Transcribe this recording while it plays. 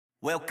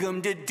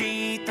Welcome to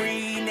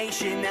D3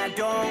 Nation, now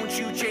don't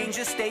you change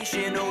the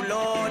station, oh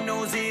Lord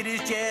knows it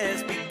has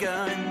just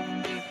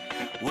begun.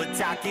 We're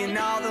talking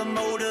all the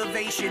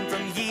motivation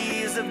from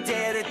years of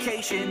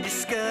dedication,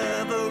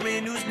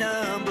 discovering who's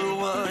number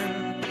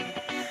one.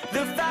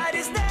 The fight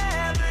is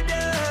never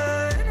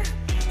done,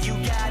 you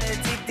gotta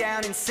dig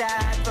down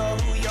inside for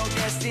who you're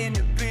destined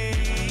to be.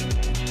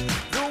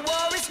 The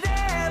war is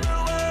never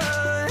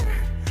won,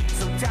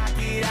 so talk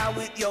it out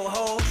with your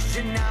hosts,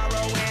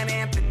 Gennaro and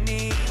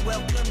Anthony.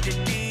 Welcome to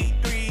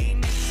D3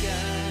 Nation.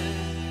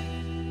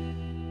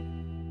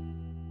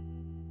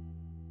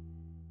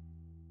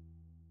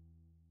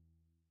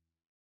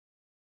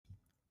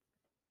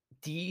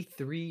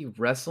 D3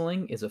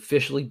 Wrestling is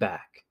officially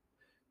back.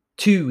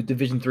 2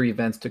 Division III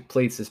events took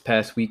place this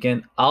past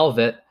weekend.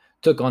 Olivet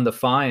took on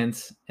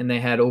Defiance, and they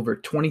had over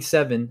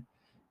 27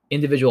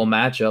 individual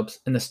matchups.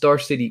 And the Star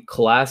City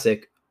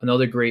Classic,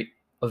 another great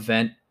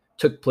event,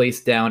 took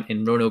place down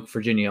in Roanoke,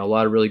 Virginia. A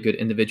lot of really good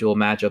individual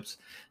matchups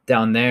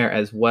down there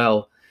as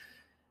well.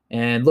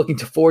 And looking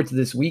forward to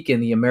this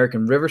weekend, the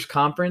American Rivers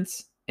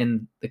Conference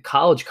and the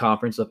College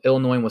Conference of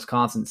Illinois and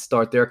Wisconsin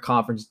start their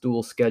conference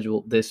dual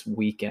schedule this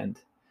weekend.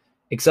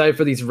 Excited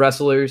for these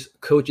wrestlers,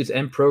 coaches,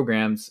 and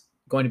programs.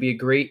 Going to be a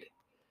great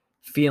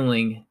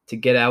feeling to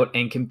get out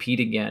and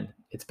compete again.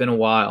 It's been a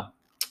while.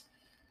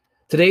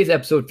 Today's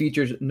episode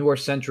features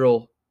North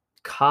Central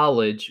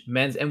College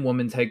men's and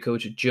women's head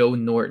coach Joe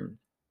Norton.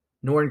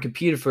 Norton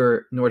competed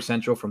for North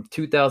Central from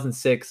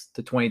 2006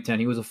 to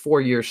 2010. He was a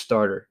 4-year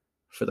starter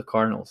for the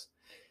Cardinals.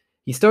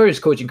 He started his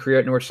coaching career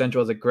at North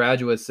Central as a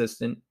graduate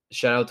assistant.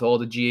 Shout out to all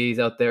the GAs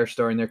out there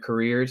starting their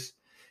careers.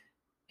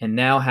 And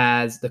now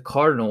has the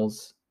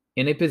Cardinals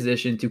in a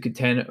position to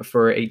contend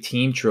for a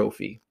team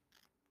trophy.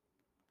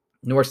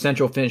 North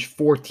Central finished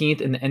 14th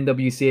in the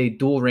NWCA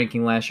dual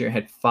ranking last year and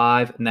had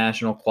 5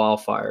 national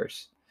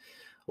qualifiers.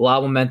 A lot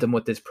of momentum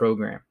with this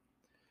program.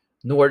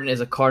 Norton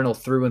is a Cardinal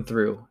through and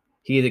through.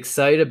 He is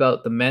excited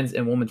about the men's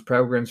and women's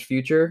program's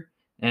future,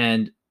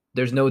 and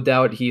there's no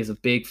doubt he is a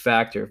big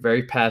factor,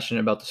 very passionate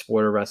about the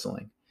sport of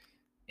wrestling.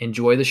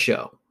 Enjoy the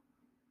show.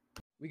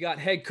 We got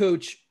head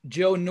coach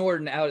Joe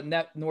Norton out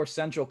at North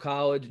Central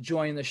College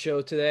joining the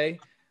show today.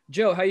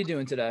 Joe, how you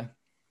doing today?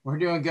 We're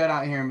doing good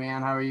out here,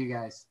 man. How are you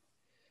guys?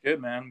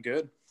 Good, man.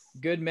 Good.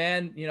 Good,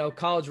 man. You know,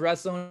 college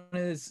wrestling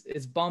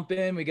is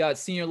bumping. We got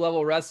senior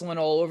level wrestling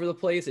all over the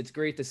place. It's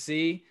great to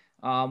see.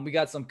 We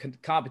got some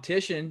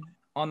competition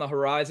on the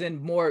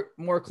horizon,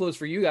 more close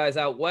for you guys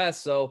out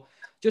west. So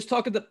just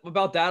talk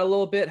about that a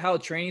little bit, how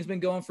training's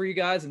been going for you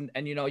guys.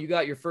 And you know, you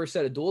got your first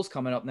set of duels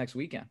coming up next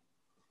weekend.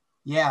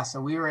 Yeah.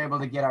 So we were able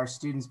to get our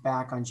students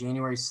back on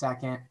January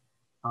 2nd.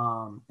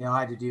 They all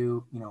had to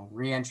do,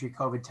 re-entry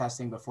COVID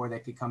testing before they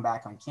could come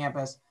back on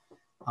campus.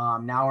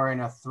 Now we're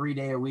in a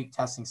 3-day-a-week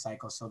testing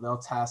cycle. So they'll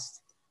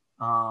test,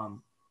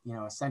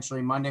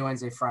 essentially Monday,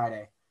 Wednesday,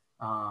 Friday,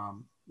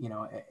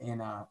 in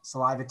a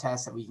saliva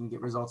test that we can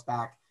get results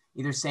back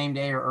either same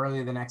day or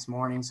early the next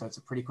morning. So it's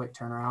a pretty quick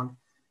turnaround.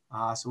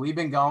 So we've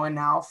been going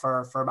now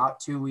for about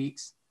 2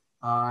 weeks,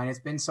 and it's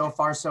been so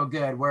far so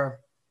good. We're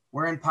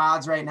in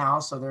pods right now,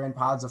 so they're in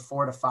pods of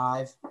 4 to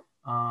 5,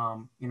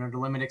 to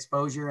limit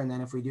exposure. And then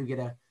if we do get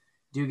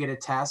a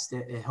test,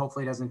 it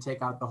hopefully doesn't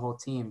take out the whole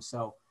team.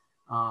 So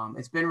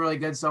it's been really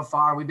good so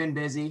far. We've been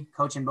busy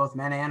coaching both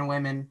men and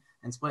women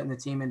and splitting the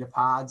team into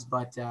pods,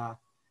 but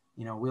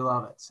we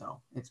love it. So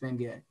it's been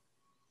good.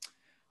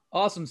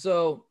 Awesome.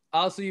 So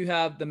also you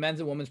have the men's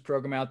and women's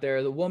program out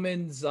there. The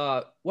women's,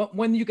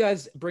 when you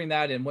guys bring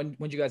that in, when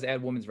did you guys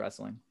add women's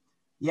wrestling?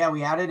 Yeah,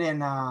 we added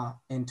in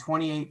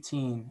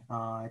 2018.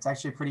 It's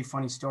actually a pretty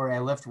funny story. I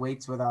lift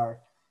weights with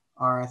our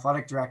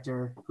athletic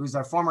director, who's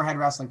our former head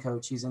wrestling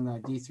coach. He's in the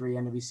D3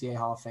 NWCA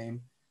Hall of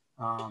Fame.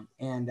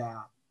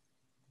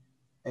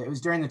 It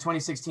was during the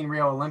 2016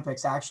 Rio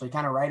Olympics, actually,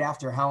 kind of right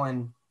after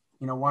Helen,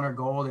 won her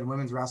gold, and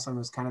women's wrestling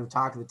was kind of the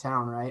talk of the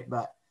town, right?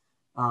 But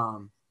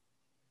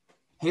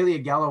Haley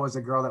Aguello was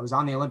a girl that was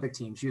on the Olympic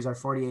team. She was our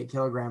 48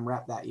 kilogram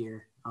rep that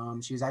year.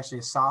 She was actually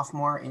a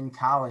sophomore in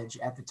college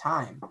at the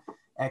time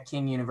at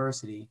King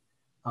University,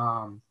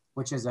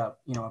 which is a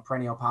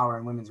perennial power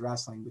in women's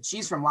wrestling. But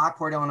she's from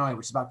Lockport, Illinois,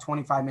 which is about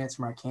 25 minutes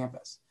from our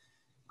campus.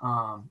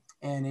 And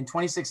in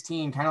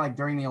 2016, kind of like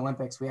during the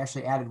Olympics, we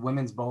actually added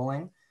women's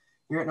bowling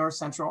here at North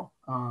Central.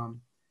 I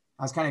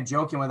was kind of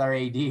joking with our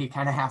AD,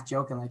 kind of half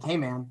joking, like, hey,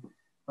 man,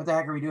 what the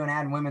heck are we doing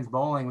adding women's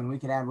bowling when we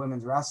could add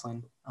women's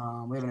wrestling?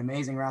 We have an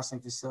amazing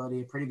wrestling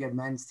facility, a pretty good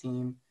men's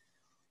team.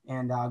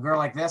 And a girl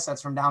like this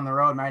that's from down the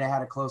road might have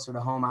had a closer to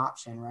home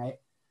option, right?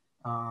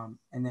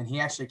 And then he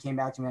actually came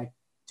back to me like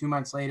 2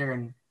 months later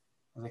and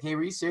I was like, hey,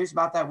 were you serious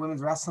about that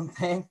women's wrestling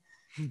thing?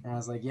 And I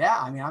was like, yeah,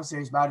 I mean, I'm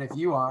serious about it if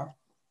you are.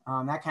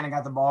 That kind of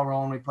got the ball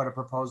rolling. We put a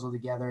proposal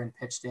together and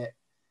pitched it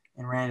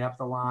and ran it up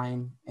the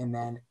line, and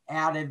then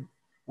added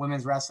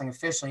women's wrestling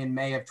officially in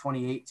May of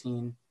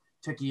 2018.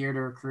 Took a year to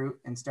recruit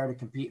and started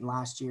competing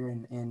last year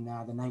in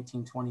the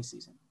 1920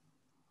 season.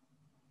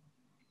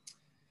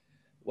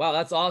 Wow,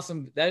 that's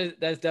awesome.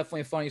 That is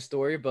definitely a funny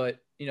story, but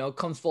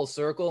comes full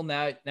circle.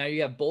 Now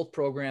you have both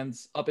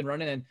programs up and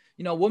running, and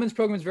women's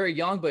program is very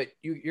young, but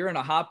you're in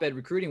a hotbed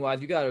recruiting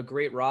wise. You got a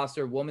great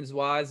roster women's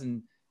wise,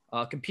 and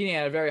competing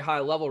at a very high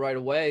level right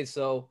away.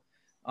 So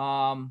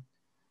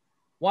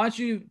why don't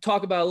you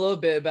talk about a little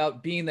bit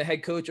about being the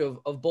head coach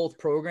of both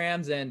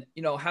programs, and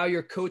how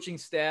your coaching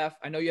staff,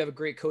 I know you have a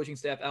great coaching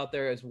staff out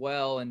there as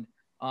well, and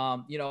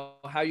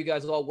how you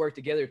guys all work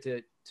together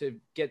to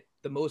get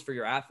the most for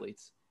your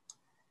athletes.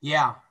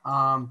 Yeah.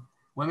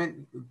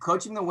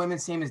 Coaching the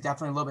women's team is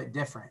definitely a little bit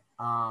different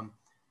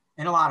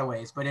in a lot of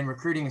ways, but in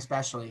recruiting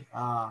especially.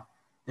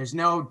 There's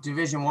no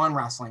Division I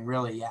wrestling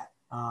really yet.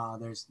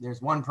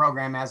 There's one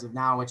program as of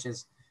now, which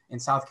is in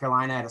South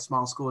Carolina at a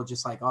small school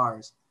just like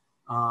ours.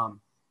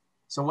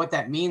 So what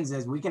that means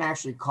is we can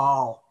actually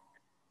call,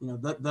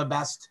 the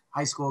best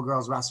high school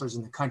girls wrestlers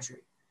in the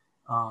country.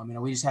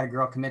 We just had a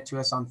girl commit to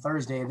us on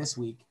Thursday of this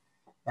week.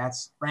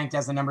 That's ranked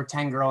as the number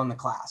 10 girl in the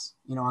class,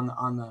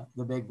 on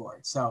the big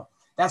board. So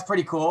that's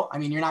pretty cool. I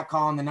mean, you're not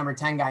calling the number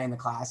 10 guy in the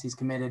class. He's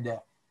committed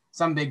to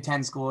some Big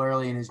Ten school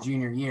early in his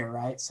junior year,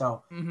 right?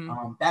 So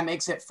that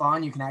makes it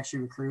fun. You can actually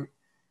recruit,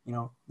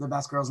 the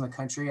best girls in the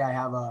country. I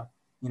have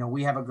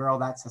we have a girl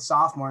that's a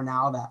sophomore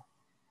now that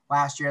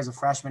last year as a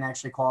freshman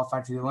actually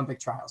qualified for the Olympic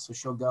trials. So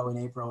she'll go in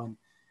April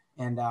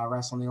and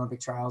wrestle in the Olympic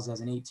trials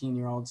as an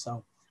 18-year-old.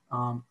 So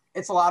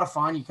it's a lot of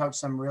fun. You coach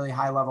some really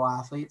high-level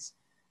athletes.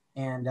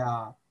 And,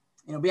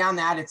 beyond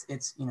that,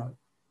 it's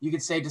you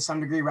could say to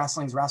some degree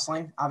wrestling's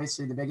wrestling.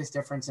 Obviously, the biggest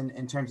difference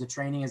in terms of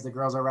training is the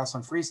girls are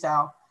wrestling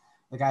freestyle.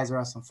 The guys are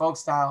wrestling folk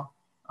style.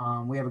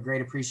 We have a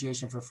great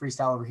appreciation for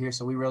freestyle over here,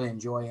 so we really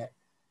enjoy it.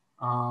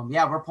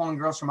 We're pulling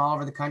girls from all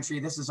over the country.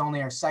 This is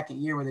only our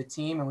second year with a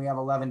team, and we have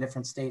 11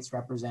 different states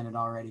represented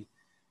already.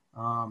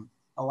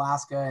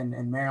 Alaska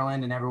and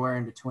Maryland and everywhere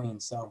in between.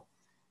 So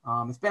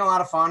it's been a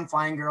lot of fun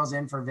flying girls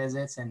in for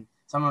visits, and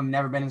some of them have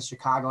never been in the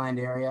Chicagoland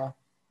area,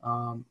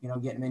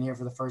 getting them in here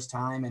for the first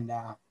time. And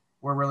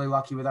we're really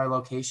lucky with our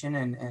location,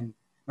 and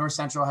North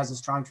Central has a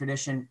strong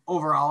tradition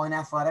overall in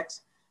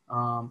athletics.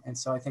 And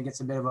so I think it's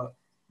a bit of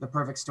the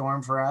perfect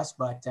storm for us,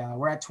 but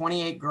we're at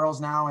 28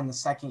 girls now in the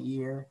second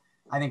year.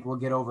 I think we'll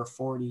get over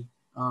 40,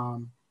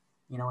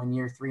 in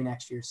year 3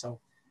 next year. So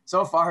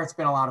far it's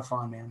been a lot of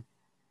fun, man.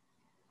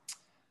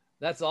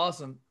 That's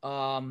awesome.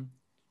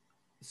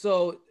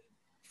 So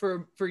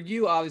for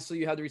you, obviously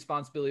you have the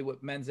responsibility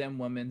with men's and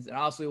women's, and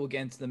obviously we'll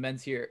get into the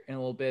men's here in a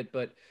little bit,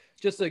 but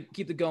just to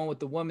keep it going with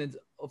the women's,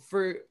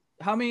 for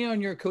how many on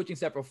your coaching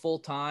staff are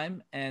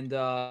full-time and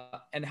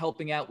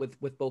helping out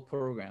with both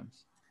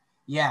programs?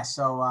 Yeah.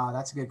 So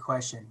that's a good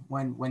question.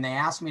 When they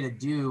asked me to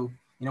do,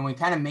 we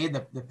kind of made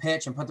the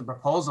pitch and put the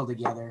proposal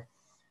together,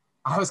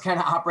 I was kind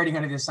of operating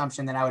under the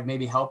assumption that I would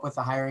maybe help with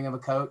the hiring of a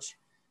coach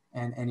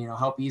and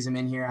help ease them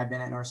in here. I've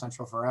been at North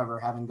Central forever,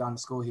 having gone to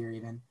school here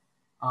even.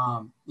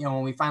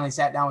 When we finally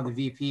sat down with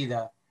the VP,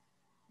 the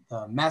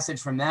message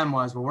from them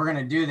was, well, we're going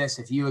to do this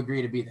if you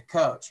agree to be the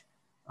coach.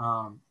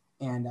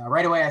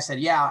 Right away I said,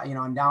 yeah,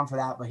 I'm down for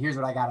that, but here's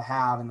what I got to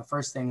have. And the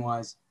first thing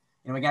was,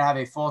 we got to have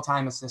a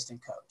full-time assistant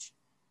coach.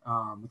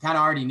 We kind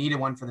of already needed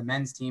one for the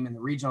men's team in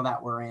the regional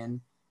that we're in.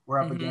 We're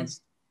up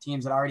against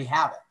teams that already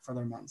have it for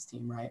their men's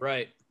team, right?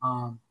 Right.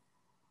 And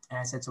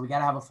I said, so we got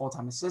to have a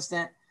full-time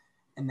assistant.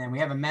 And then we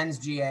have a men's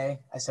GA.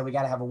 I said, we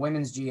got to have a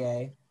women's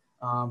GA,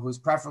 who's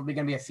preferably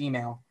going to be a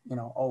female,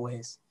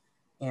 always.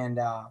 And,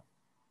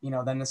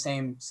 then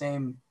the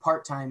same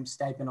part-time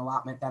stipend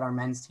allotment that our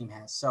men's team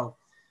has. So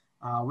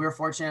we were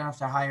fortunate enough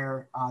to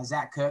hire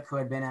Zach Cook, who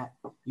had been at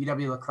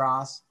UW La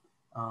Crosse,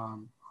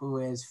 who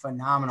is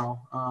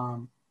phenomenal.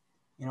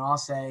 I'll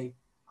say,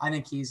 I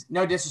think he's,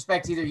 no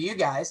disrespect to either of you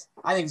guys,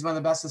 I think he's one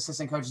of the best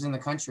assistant coaches in the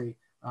country.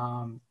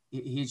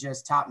 He's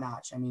just top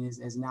notch. I mean,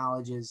 his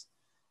knowledge is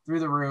through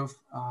the roof.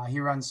 He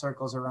runs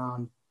circles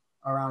around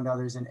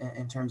others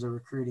in terms of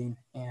recruiting.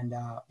 And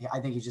I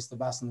think he's just the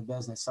best in the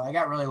business. So I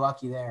got really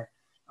lucky there.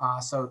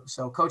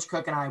 So Coach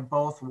Cook and I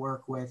both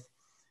work with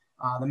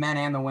the men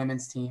and the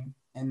women's team.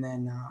 And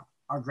then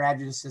our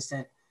graduate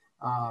assistant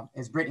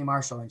is Brittany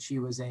Marshall. And she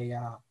was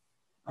a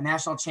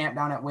national champ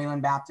down at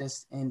Wayland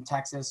Baptist in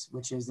Texas,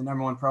 which is the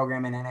 #1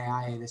 program in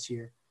NAIA this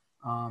year.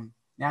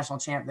 National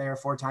champ there,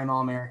 4-time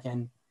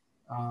All-American,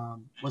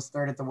 was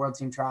third at the World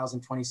Team Trials in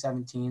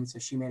 2017. So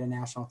she made a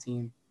national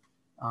team,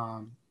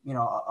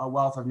 a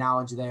wealth of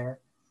knowledge there.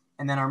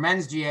 And then our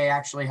men's GA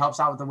actually helps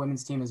out with the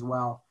women's team as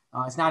well.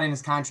 It's not in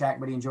his contract,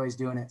 but he enjoys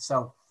doing it.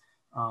 So,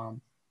 on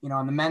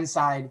the men's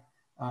side,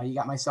 you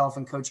got myself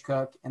and Coach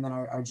Cook, and then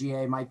our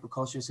GA, Mike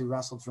Bukolcius, who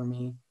wrestled for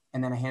me,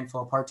 and then a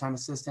handful of part-time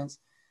assistants.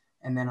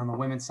 And then on the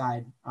women's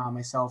side,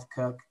 myself,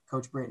 Cook,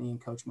 Coach Brittany, and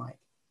Coach Mike.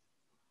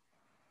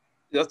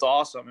 That's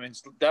awesome. I mean,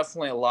 it's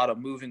definitely a lot of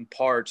moving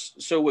parts.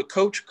 So with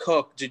Coach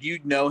Cook, did you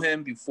know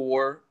him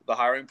before the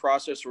hiring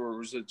process, or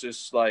was it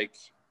just like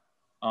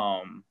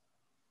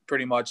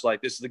pretty much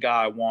like, this is the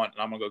guy I want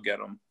and I'm going to go get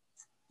him?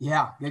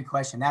 Yeah, good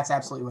question. That's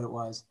absolutely what it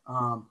was.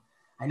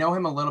 I know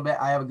him a little bit.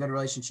 I have a good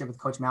relationship with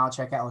Coach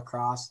Malachek at La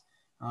Crosse.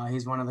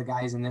 He's one of the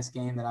guys in this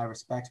game that I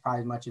respect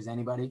probably as much as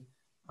anybody.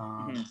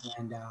 And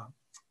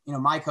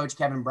my coach,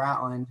 Kevin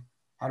Bratland,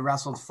 had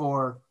wrestled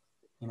for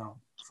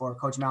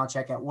Coach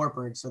Malachek at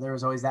Wartburg. So there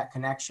was always that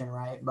connection,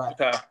 right? But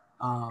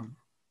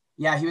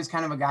yeah, he was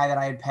kind of a guy that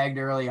I had pegged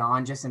early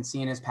on, just in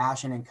seeing his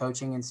passion and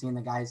coaching and seeing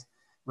the guys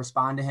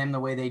respond to him the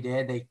way they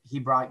did. He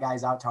brought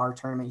guys out to our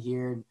tournament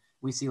here, and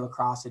we see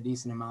lacrosse a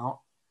decent amount.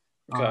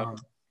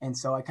 And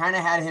so I kind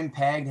of had him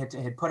pegged,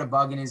 had put a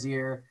bug in his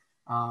ear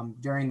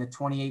during the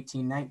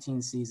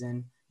 2018-19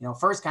 season.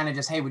 First kind of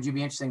just, hey, would you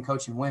be interested in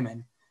coaching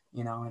women?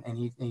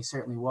 And he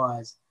certainly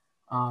was.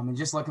 And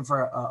just looking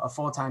for a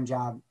full-time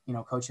job,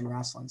 coaching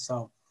wrestling.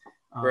 So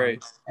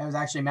Great. It was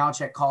actually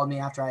Malachek called me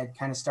after I had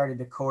kind of started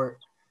to court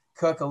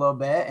Cook a little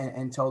bit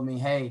and told me,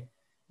 hey,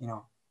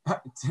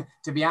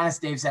 to be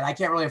honest, Dave said, I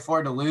can't really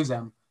afford to lose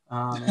him.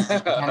 And he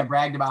kind of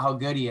bragged about how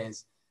good he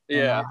is.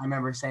 Yeah. And I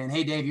remember saying,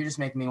 hey, Dave, you're just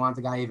making me want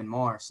the guy even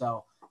more.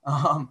 So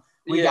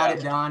we got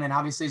it done. And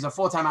obviously it's a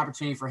full-time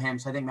opportunity for him.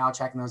 So I think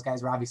Malachek and those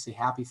guys were obviously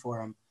happy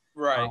for him.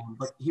 Right.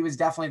 But he was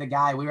definitely the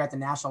guy. We were at the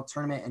national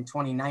tournament in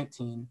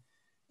 2019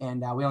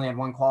 and we only had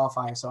one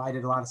qualifier. So I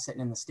did a lot of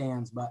sitting in the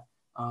stands, but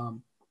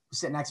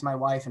sitting next to my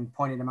wife and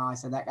pointed him out. I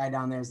said, that guy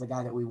down there is the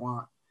guy that we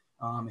want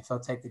if he'll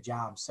take the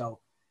job. So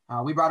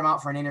we brought him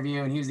out for an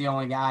interview and he was the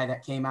only guy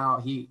that came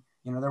out.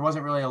 There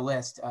wasn't really a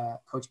list.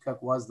 Coach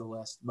Cook was the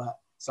list, but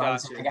so I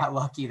got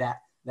lucky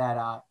that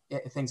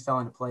things fell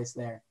into place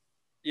there.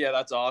 Yeah,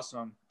 that's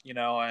awesome.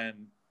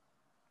 And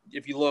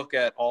if you look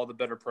at all the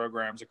better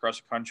programs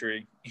across the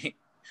country,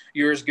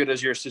 you're as good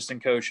as your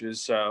assistant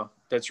coaches. So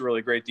that's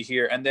really great to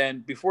hear. And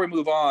then before we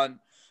move on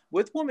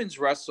with women's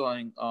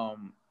wrestling,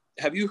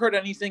 have you heard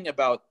anything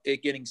about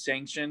it getting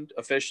sanctioned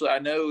officially? I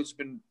know it's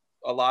been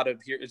a lot of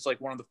here. It's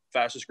like one of the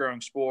fastest growing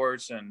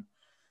sports, and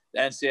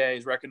the NCAA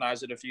has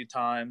recognized it a few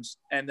times.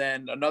 And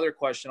then another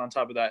question on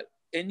top of that,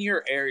 in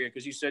your area,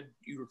 because you said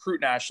you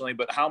recruit nationally,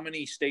 but how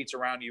many states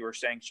around you are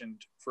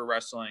sanctioned for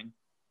wrestling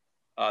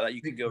that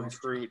you can go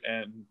recruit,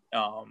 and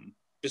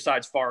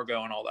besides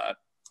Fargo and all that?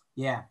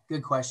 Yeah,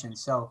 good question.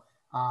 So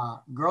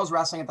girls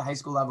wrestling at the high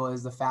school level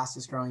is the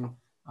fastest growing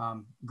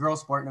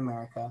girls sport in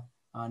America.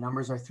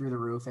 Numbers are through the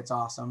roof. It's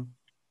awesome.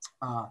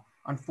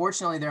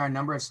 Unfortunately, there are a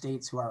number of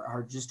states who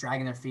are just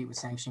dragging their feet with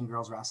sanctioning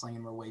girls wrestling,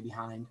 and we're way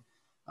behind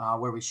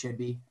where we should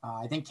be.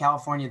 I think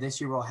California this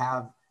year will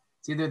have,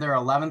 it's either their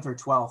 11th or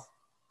 12th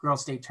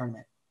girls state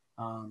tournament.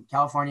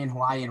 California and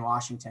Hawaii and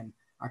Washington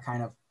are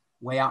kind of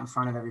way out in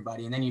front of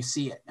everybody. And then you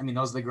see it. I mean,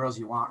 those are the girls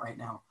you want right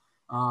now.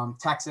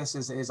 Texas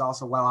is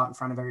also well out in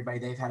front of everybody.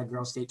 They've had a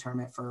girls state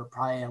tournament for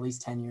probably at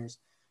least 10 years.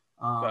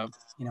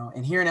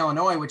 And here in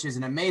Illinois, which is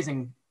an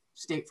amazing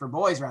state for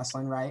boys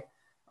wrestling, right?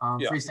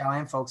 Freestyle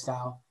and folk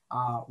style.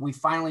 We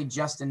finally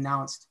just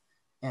announced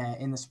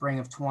in the spring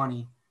of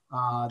 20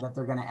 that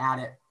they're going to add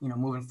it,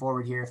 moving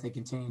forward here if they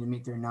continue to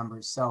meet their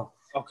numbers. So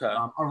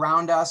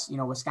around us,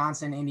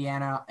 Wisconsin,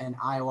 Indiana, and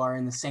Iowa are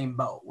in the same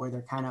boat where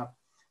they're kind of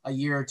a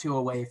year or two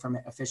away from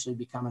it officially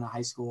becoming a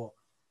high school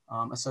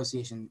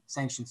association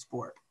sanctioned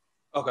sport.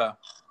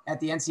 At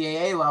the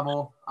NCAA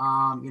level,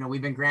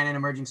 we've been granted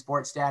emerging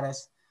sports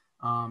status.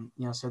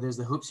 So there's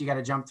the hoops you got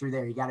to jump through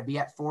there. You got to be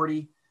at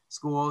 40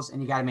 schools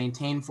and you got to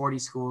maintain 40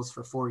 schools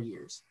for 4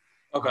 years.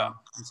 And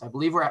so I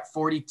believe we're at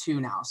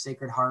 42 now.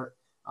 Sacred Heart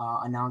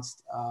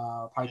announced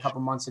probably a couple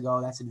months ago.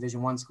 That's a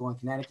Division I school in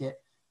Connecticut.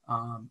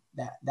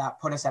 That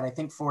put us at, I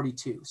think,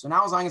 42. So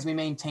now as long as we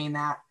maintain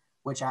that,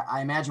 which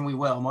I imagine we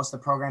will, most of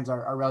the programs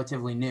are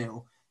relatively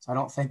new, so I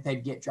don't think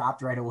they'd get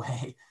dropped right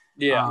away.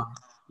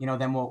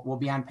 Then we'll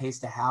be on pace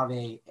to have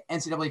a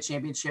NCAA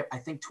championship. I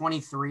think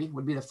 23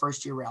 would be the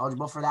first year we're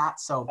eligible for that.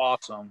 So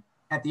awesome.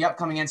 At the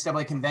upcoming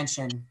NCAA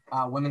convention,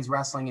 women's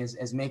wrestling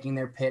is making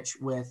their pitch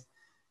with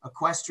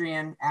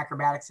equestrian,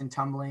 acrobatics and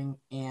tumbling,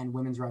 and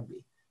women's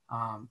rugby.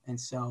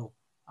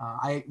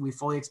 We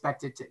fully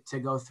expect it to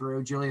go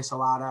through. Julia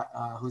Salata,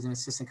 who's an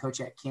assistant coach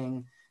at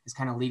King, is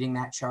kind of leading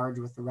that charge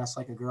with the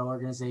Wrestle Like a Girl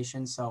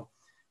organization. So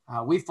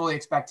we fully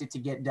expect it to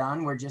get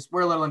done. We're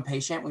a little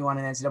impatient. We want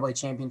an NCAA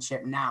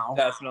championship now.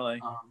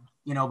 Definitely.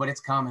 But it's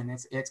coming.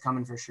 It's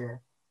coming for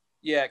sure.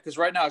 Yeah, because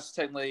right now it's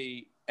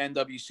technically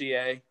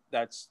NWCA.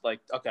 That's like,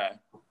 okay.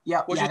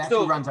 Yeah, that's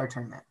who runs our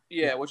tournament.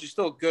 Yeah, which is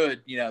still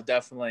good,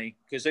 definitely,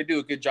 because they do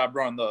a good job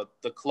running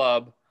the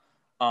club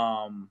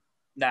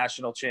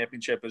national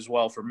championship as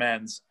well for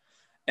men's.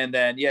 And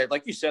then, yeah,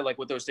 like you said, like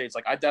with those states,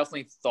 like I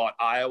definitely thought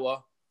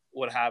Iowa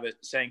would have it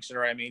sanctioned.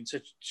 I mean,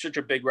 such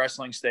a big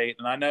wrestling state.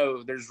 And I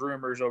know there's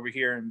rumors over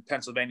here in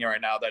Pennsylvania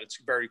right now that it's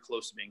very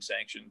close to being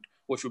sanctioned,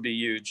 which would be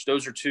huge.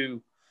 Those are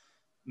two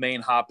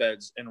main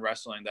hotbeds in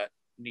wrestling that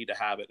need to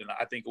have it. And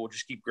I think it will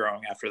just keep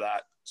growing after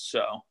that.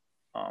 So,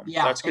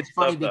 that's good. It's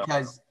funny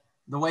because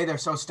the way they're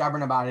so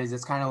stubborn about it is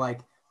it's kind of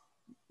like,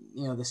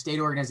 the state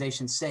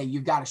organizations say,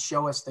 you've got to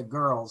show us the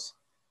girls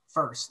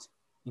first.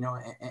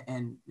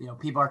 And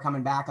people are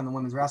coming back on the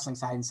women's wrestling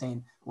side and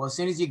saying, well, as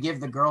soon as you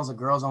give the girls a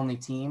girls only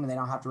team and they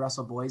don't have to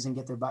wrestle boys and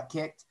get their butt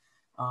kicked,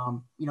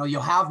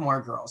 you'll have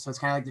more girls. So it's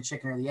kind of like the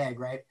chicken or the egg,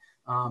 right?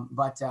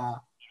 But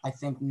I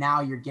think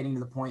now you're getting to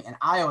the point in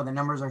Iowa, the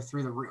numbers are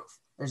through the roof.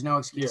 There's no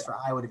excuse for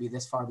Iowa to be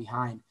this far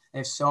behind. They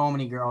have so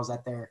many girls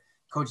at their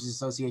Coaches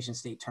Association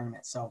state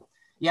tournament. So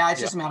Yeah,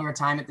 it's just a matter of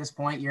time at this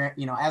point.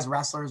 As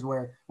wrestlers,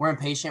 we're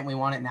impatient. We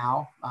want it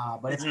now,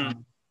 but it's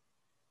coming.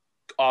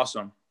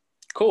 Awesome.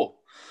 Cool.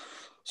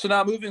 So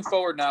now moving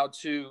forward now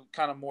to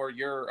kind of more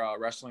your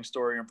wrestling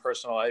story and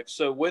personal life.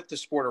 So with the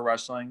sport of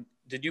wrestling,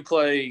 did you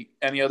play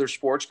any other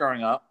sports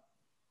growing up?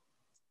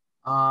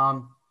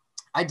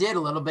 I did a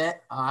little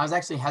bit. I was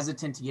actually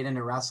hesitant to get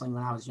into wrestling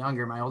when I was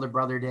younger. My older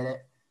brother did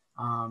it,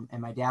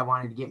 and my dad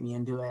wanted to get me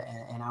into it,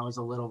 and I was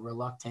a little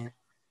reluctant.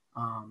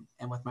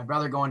 And with my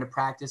brother going to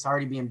practice,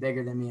 already being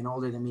bigger than me and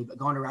older than me, but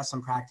going to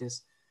wrestling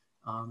practice,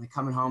 and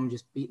coming home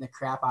just beating the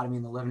crap out of me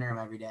in the living room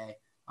every day.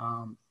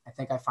 I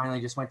think I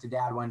finally just went to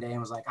dad one day and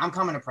was like, I'm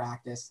coming to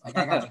practice. Like,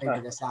 I got to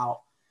figure this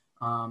out.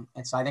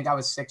 And so I think I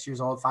was 6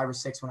 years old, 5 or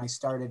 6 when I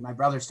started. My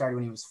brother started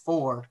when he was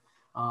 4.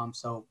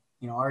 So,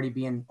 already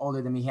being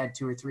older than me, he had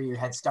 2 or 3 year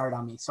head start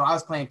on me. So I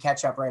was playing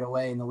catch up right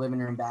away in the living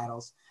room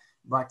battles.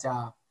 But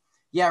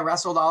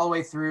wrestled all the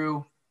way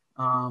through.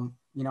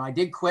 I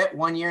did quit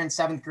 1 year in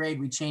 7th grade.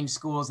 We changed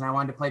schools and I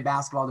wanted to play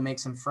basketball to make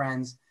some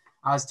friends.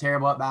 I was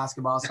terrible at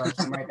basketball, so I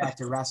came right back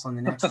to wrestling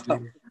the next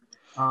year.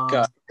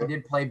 I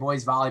did play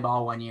boys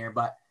volleyball 1 year,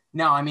 but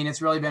no,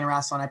 it's really been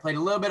wrestling. I played a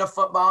little bit of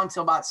football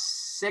until about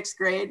 6th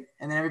grade,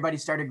 and then everybody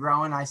started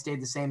growing. I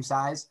stayed the same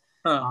size.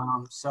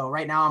 So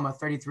right now I'm a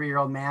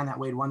 33-year-old man that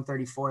weighed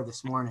 134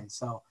 this morning.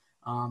 So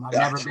I've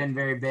never been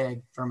very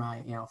big for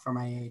my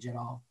age at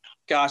all.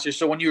 Gotcha.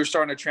 So when you were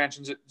starting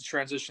to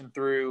transition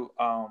through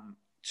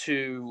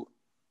to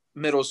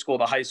middle school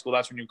to high school,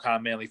 that's when you kind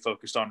of mainly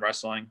focused on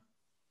wrestling.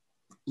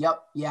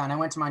 Yep. Yeah. And I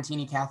went to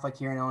Montini Catholic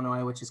here in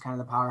Illinois, which is kind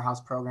of the powerhouse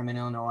program in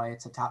Illinois.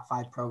 It's a top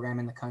 5 program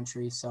in the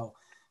country. So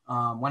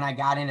when I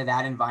got into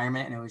that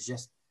environment, and it was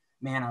just,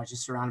 I was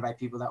just surrounded by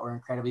people that were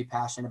incredibly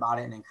passionate about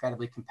it and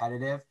incredibly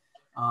competitive.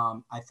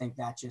 I think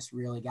that just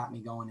really got me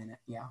going in it.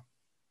 Yeah.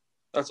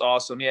 That's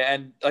awesome. Yeah.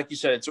 And like you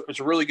said, it's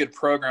a really good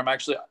program.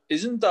 Actually,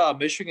 isn't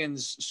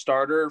Michigan's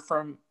starter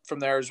from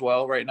there as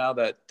well right now,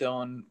 that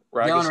Dylan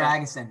Ragusin? Dylan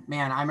Ragusin.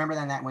 Man, I remember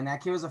that when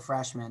that kid was a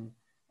freshman,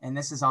 and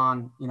this is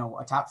on,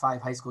 a top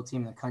 5 high school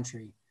team in the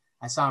country.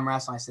 I saw him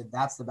wrestle. I said,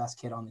 that's the best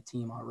kid on the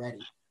team already.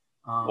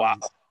 Wow.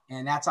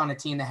 And that's on a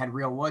team that had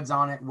Real Woods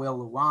on it, Will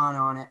Luan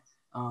on it,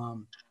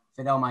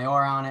 Fidel Mayor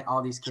on it.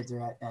 All these kids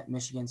are at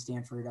Michigan,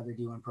 Stanford, other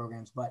D1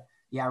 programs. But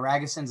yeah,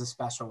 Ragusin's a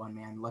special one,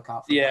 man. Look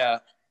out for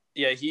that.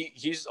 Yeah,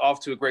 he's off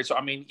to a great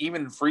start.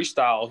 Even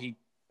freestyle,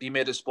 he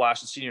made a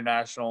splash at senior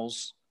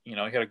nationals. He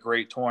had a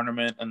great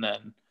tournament, and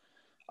then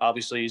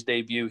obviously his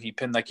debut, he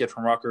pinned that kid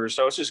from Rutgers.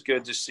 So it's just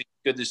good to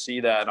see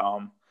that.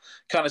 I'm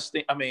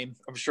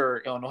sure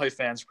Illinois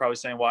fans are probably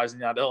saying, why isn't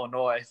he at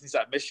Illinois? He's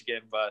at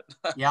Michigan, but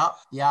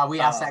yeah, we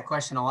asked that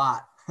question a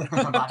lot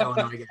about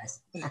Illinois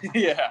guys.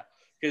 Yeah,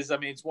 because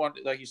it's one,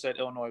 like you said,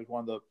 Illinois is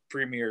one of the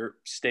premier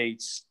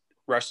states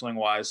wrestling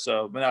wise.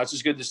 So, but no, it's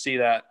just good to see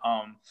that.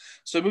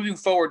 So moving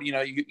forward,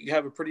 you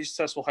have a pretty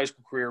successful high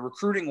school career.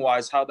 Recruiting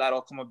wise, how'd that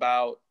all come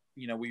about?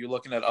 Were you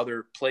looking at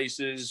other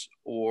places,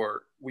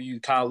 or were you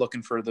kind of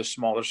looking for the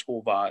smaller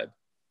school vibe?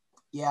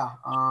 Yeah.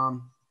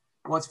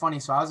 Well, it's funny.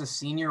 So I was a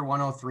senior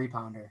 103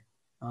 pounder.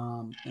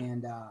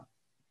 And I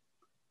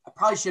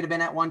probably should have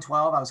been at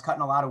 112. I was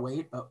cutting a lot of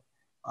weight, but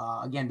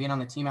again, being on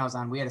the team I was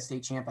on, we had a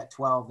state champ at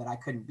 12 that I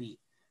couldn't beat.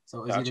 So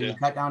it was either you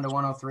cut down to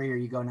 103 or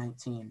you go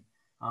 19.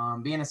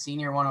 Being a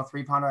senior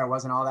 103 pounder, I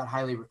wasn't all that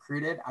highly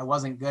recruited. I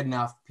wasn't good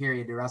enough,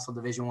 period, to wrestle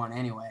Division I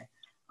anyway.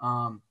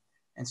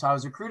 And so I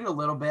was recruited a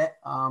little bit.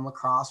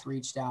 Lacrosse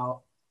reached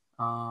out.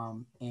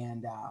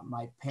 And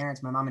my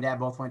parents, my mom and dad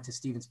both went to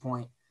Stevens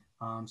Point.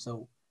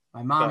 So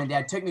my mom and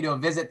dad took me to a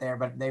visit there,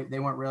 but they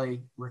weren't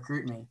really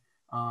recruiting me.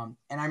 And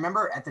I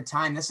remember at the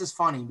time, this is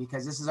funny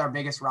because this is our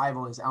biggest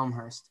rival is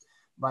Elmhurst.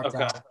 But,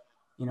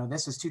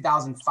 this was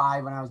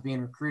 2005 when I was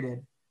being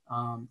recruited.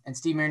 And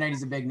Steve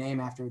Marinetti's a big name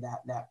after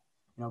that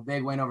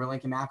big win over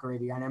Lincoln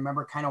McElravy. And I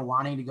remember kind of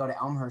wanting to go to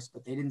Elmhurst,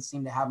 but they didn't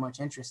seem to have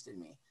much interest in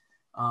me.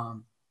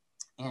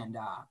 And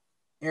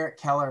Eric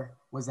Keller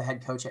was the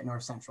head coach at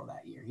North Central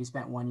that year. He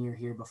spent 1 year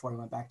here before he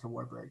went back to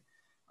Wartburg.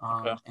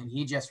 And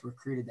he just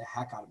recruited the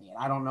heck out of me. And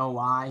I don't know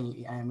why.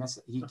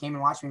 He came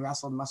and watched me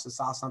wrestle and must have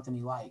saw something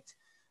he liked.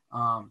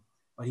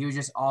 But he was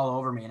just all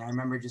over me. And I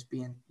remember just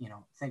being,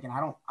 thinking, I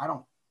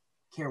don't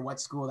care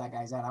what school that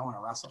guy's at. I want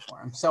to wrestle for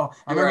him. So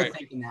I remember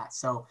thinking that.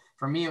 So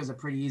for me, it was a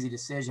pretty easy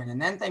decision. And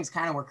then things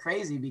kind of were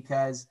crazy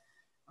because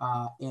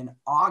in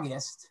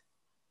August,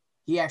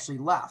 he actually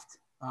left.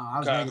 I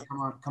was ready to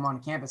come on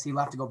campus. He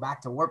left to go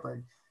back to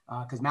Wartburg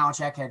because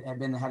Malachek had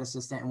been the head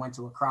assistant and went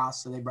to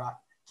lacrosse. So they brought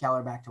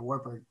Keller back to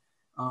Wartburg.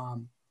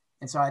 And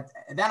so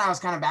then I was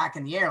kind of back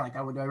in the air. Like, do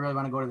I really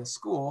want to go to this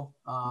school?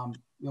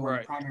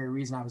 The primary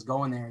reason I was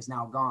going there is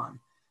now gone.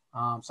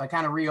 So I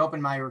kind of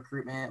reopened my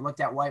recruitment, looked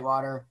at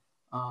Whitewater.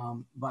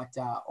 But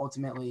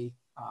ultimately,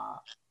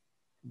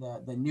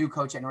 the new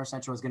coach at North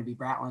Central was going to be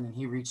Bratlin, and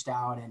he reached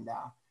out and,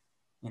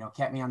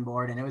 kept me on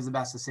board. And it was the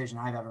best decision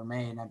I've ever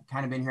made. And I've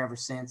kind of been here ever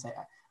since.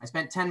 I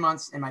spent 10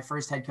 months in my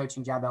first head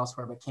coaching job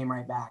elsewhere, but came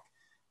right back.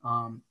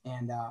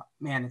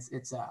 Man,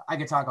 it's I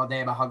could talk all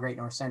day about how great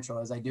North Central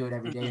is. I do it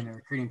every day in the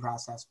recruiting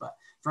process. But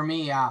for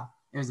me,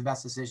 it was the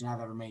best decision I've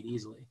ever made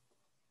easily.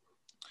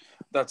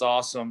 That's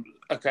awesome.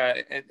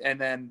 Okay. And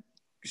then,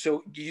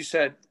 so you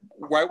said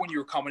right when you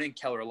were coming in,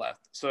 Keller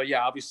left. So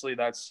yeah, obviously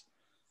that's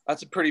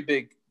a pretty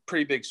big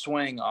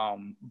swing.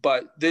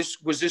 But this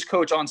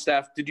coach on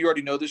staff? Did you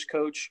already know this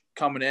coach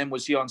coming in?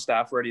 Was he on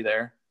staff already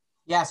there?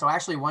 Yeah. So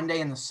actually one day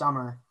in the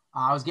summer,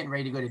 I was getting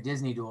ready to go to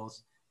Disney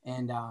Duels,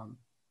 and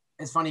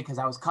it's funny because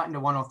I was cutting to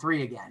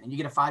 103 again, and you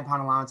get a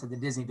 5-pound allowance at the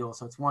Disney Duel.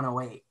 So it's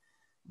 108.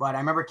 But I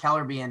remember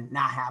Keller being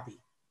not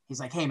happy. He's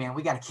like, "Hey man,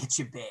 we got to get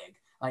you big.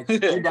 Like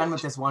you're done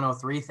with this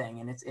 103 thing,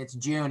 and it's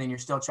June, and you're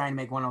still trying to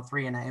make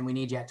 103, and we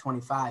need you at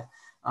 25."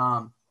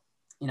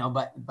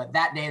 But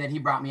that day that he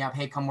brought me up,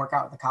 hey, come work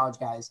out with the college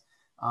guys.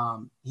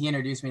 He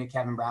introduced me to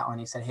Kevin Bratland.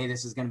 He said, "Hey,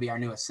 this is going to be our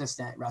new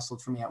assistant.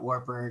 Wrestled for me at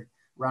Wartburg,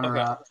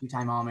 runner-up,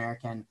 2-time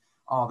All-American,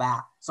 all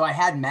that." So I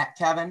had met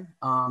Kevin,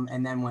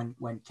 and then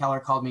when Keller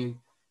called me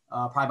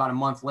probably about a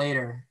month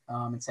later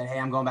and said, "Hey,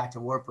 I'm going back to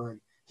Wartburg,"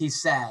 he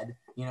said,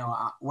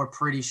 "We're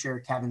pretty sure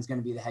Kevin's going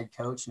to be the head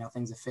coach.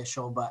 Nothing's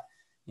official, but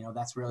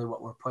that's really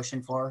what we're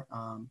pushing for."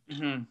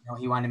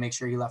 He wanted to make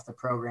sure he left the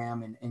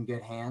program in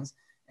good hands.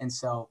 And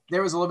so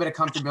there was a little bit of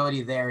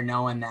comfortability there,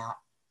 knowing that,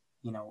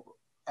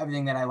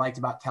 everything that I liked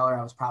about Keller,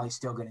 I was probably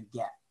still going to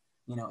get,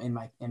 in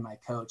my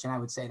coach. And I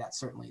would say that's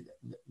certainly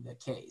the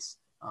case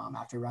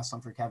after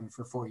wrestling for Kevin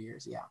for 4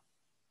 years. Yeah.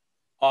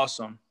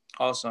 Awesome.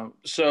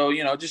 So,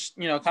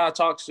 kind of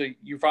talk. So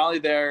you're finally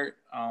there.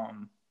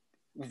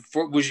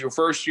 Was your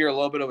first year a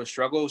little bit of a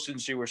struggle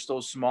since you were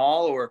still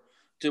small, or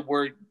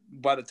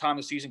by the time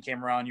the season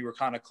came around, you were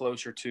kind of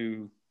closer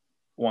to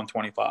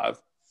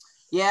 125?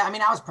 Yeah. I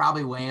mean, I was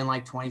probably weighing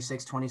like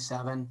 26,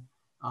 27.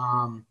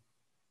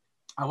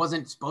 I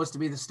wasn't supposed to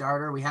be the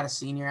starter. We had a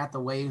senior at the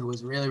weight who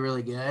was really,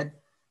 really good.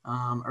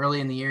 Early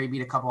in the year, he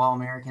beat a couple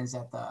All-Americans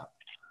at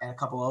a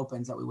couple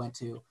opens that we went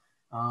to.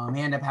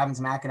 He ended up having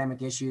some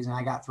academic issues, and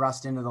I got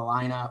thrust into the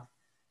lineup.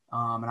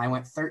 And I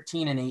went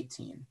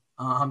 13-18.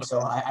 So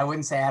I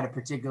wouldn't say I had a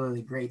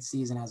particularly great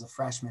season as a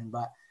freshman,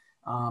 but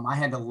I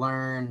had to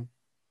learn,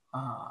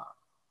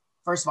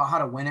 first of all, how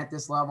to win at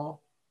this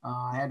level.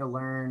 I had to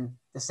learn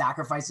the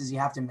sacrifices you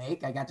have to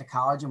make. I got to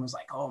college and was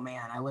like, "Oh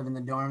man, I live in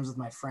the dorms with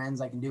my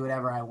friends. I can do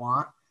whatever I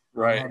want."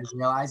 Right. I had to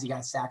realize you got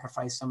to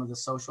sacrifice some of the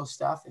social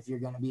stuff if you're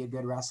going to be a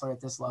good wrestler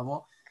at this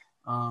level.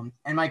 And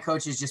my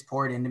coaches just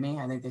poured into me.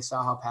 I think they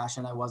saw how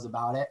passionate I was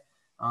about it.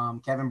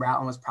 Kevin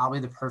Bratland was probably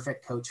the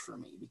perfect coach for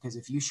me, because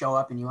if you show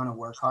up and you want to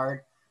work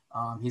hard,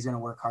 he's going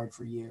to work hard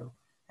for you.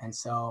 And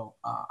so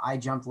I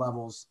jumped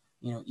levels,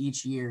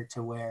 each year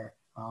to where,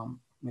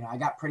 I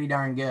got pretty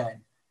darn good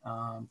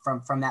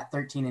from that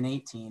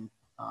 13-18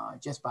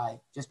 just by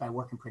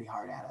working pretty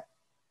hard at it.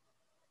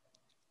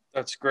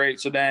 That's great.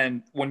 So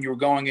then when you were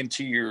going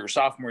into your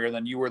sophomore year,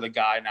 then you were the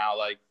guy now,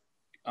 like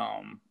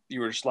you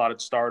were a slotted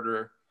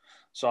starter.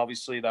 So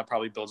obviously that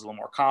probably builds a little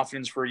more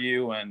confidence for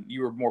you, and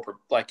you were more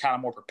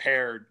more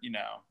prepared,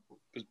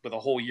 with a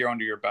whole year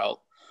under your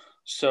belt.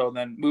 So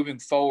then moving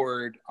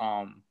forward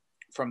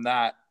from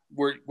that,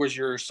 was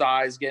your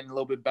size getting a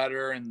little bit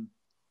better, and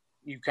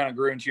you kind of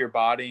grew into your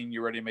body and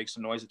you're ready to make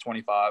some noise at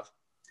 25?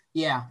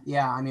 Yeah.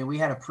 I mean, we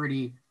had a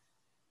pretty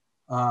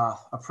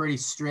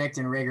strict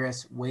and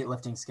rigorous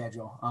weightlifting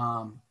schedule.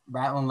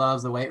 Bratland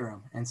loves the weight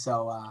room. And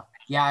so,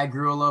 I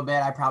grew a little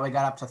bit. I probably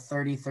got up to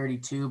 30,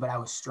 32, but I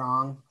was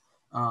strong.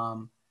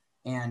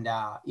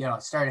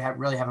 Started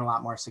really having a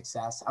lot more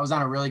success. I was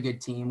on a really good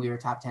team. We were a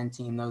top 10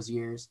 team those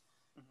years.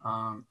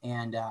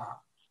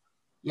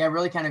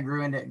 Really kind of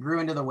grew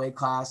into the weight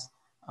class.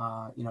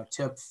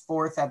 Took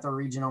 4th at the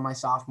regional my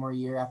sophomore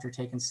year after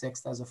taking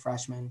 6th as a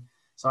freshman.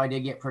 So I did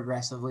get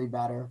progressively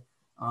better.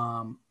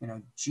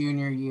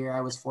 Junior year,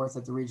 I was 4th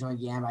at the regional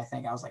again, but I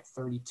think I was like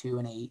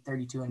 32-8,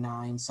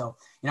 32-9. So,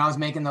 I was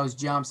making those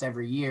jumps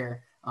every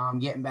year,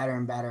 getting better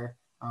and better.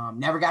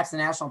 Never got to the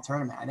national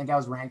tournament. I think I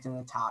was ranked in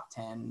the top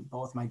 10,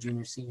 both my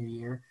junior, senior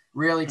year.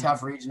 Really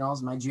tough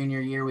regionals. My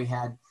junior year, we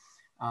had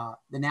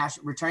the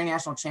returning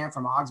national champ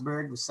from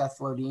Augsburg was Seth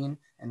Flodine,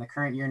 and the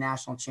current year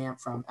national champ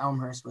from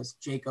Elmhurst was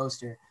Jake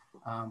Oster.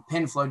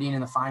 Pinned Flodine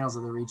in the finals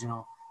of the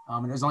regional.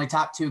 And it was only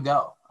top 2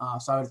 go.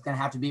 So I was going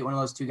to have to beat one of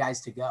those 2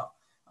 guys to go.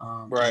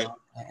 Right.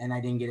 And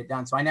I didn't get it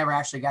done. So I never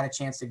actually got a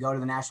chance to go to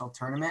the national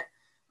tournament.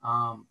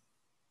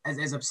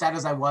 As upset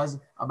as I was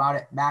about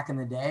it back in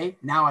the day,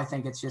 now I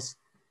think it's just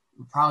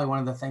probably one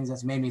of the things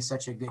that's made me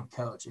such a good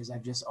coach, is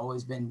I've just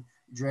always been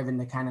driven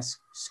to kind of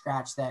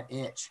scratch that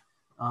itch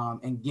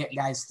and get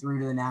guys through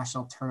to the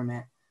national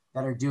tournament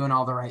that are doing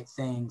all the right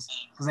things,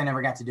 because I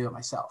never got to do it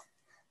myself.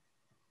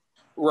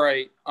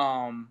 Right.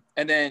 And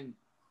then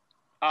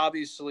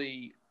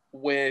obviously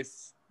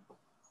with,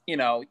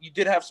 you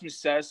did have some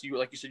success. You,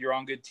 like you said, you're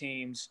on good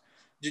teams.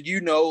 Did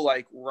you know,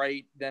 like,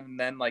 right then and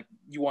then, like,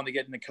 you wanted to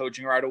get into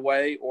coaching right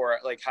away, or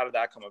like, how did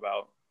that come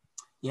about?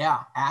 Yeah,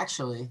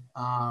 actually,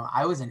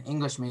 I was an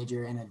English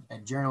major and a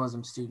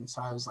journalism student.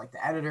 So I was like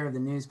the editor of the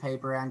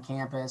newspaper on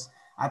campus.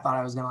 I thought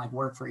I was going to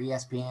work for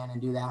ESPN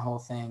and do that whole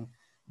thing.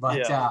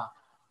 But I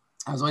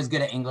was always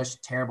good at English,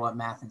 terrible at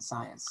math and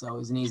science. So it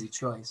was an easy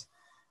choice.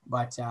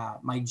 But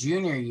my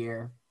junior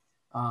year,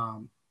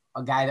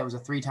 a guy that was a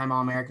 3-time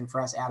All-American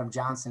for us, Adam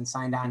Johnson,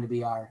 signed on to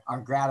be our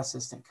grad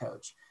assistant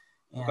coach.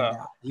 And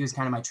he was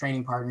kind of my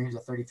training partner. He was a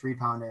 33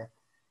 pounder.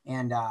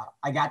 And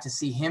I got to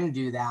see him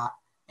do that.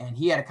 And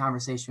he had a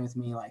conversation with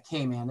me like,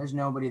 hey man, there's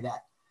nobody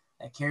that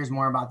cares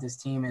more about this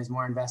team, is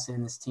more invested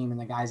in this team and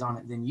the guys on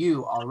it than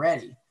you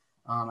already.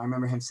 I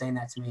remember him saying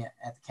that to me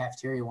at the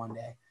cafeteria one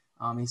day.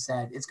 He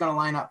said, it's going to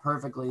line up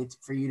perfectly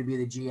for you to be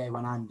the GA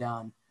when I'm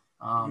done.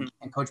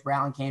 And Coach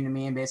Bratland came to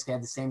me and basically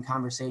had the same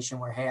conversation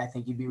where, hey, I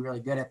think you'd be really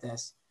good at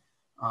this.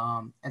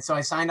 And so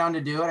I signed on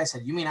to do it. I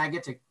said, you mean I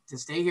get to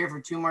stay here for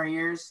 2 more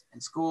years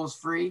and school is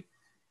free?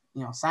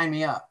 You know, sign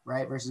me up,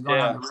 right? Versus going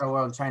out in the real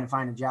world and trying to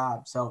find a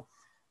job. So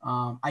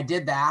I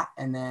did that.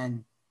 And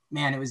then,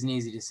 man, it was an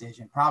easy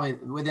decision. Probably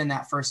within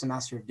that first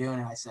semester of doing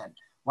it, I said,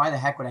 why the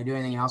heck would I do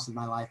anything else with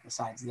my life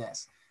besides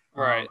this?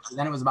 Right.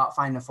 Then it was about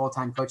finding a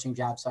full-time coaching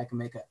job so I can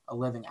make a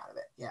living out of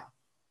it. Yeah.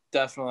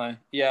 Definitely.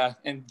 Yeah.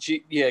 And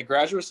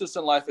graduate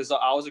assistant life is,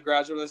 I was a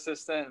graduate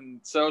assistant and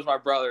so was my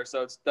brother.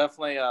 So it's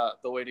definitely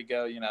the way to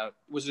go. You know,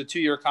 was it a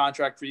 2-year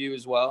contract for you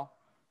as well?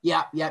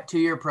 Yeah.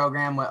 2-year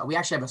program. We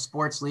actually have a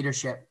sports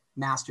leadership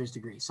master's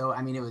degree. So,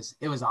 I mean, it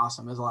was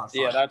awesome. It was a lot of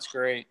fun. Yeah, that's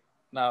great.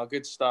 No,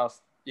 good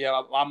stuff. Yeah.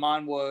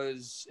 Mine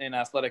was in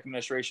athletic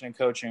administration and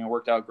coaching. It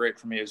worked out great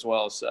for me as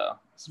well. So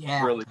it's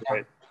really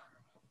great.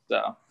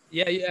 So.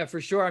 Yeah, for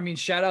sure. I mean,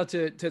 shout out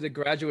to the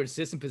graduate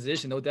assistant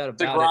position. No doubt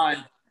about it.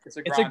 It's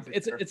a grind.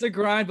 It's a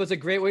grind, but it's a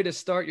great way to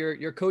start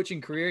your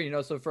coaching career. You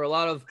know, so for a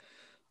lot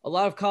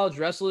of college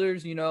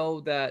wrestlers, you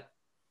know, that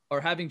are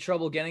having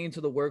trouble getting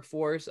into the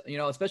workforce, you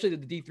know, especially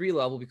at the D3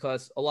 level,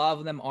 because a lot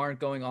of them aren't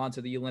going on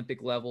to the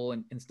Olympic level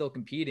and still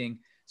competing.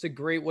 It's a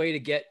great way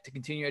to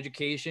continue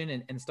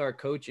education and start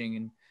coaching.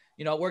 And,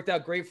 you know, it worked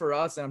out great for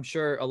us. And I'm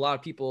sure a lot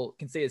of people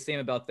can say the same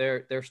about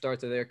their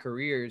starts of their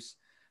careers.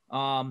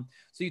 So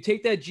you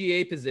take that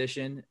GA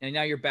position and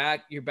now you're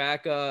back, you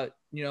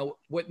know,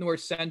 with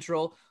North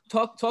Central.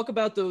 Talk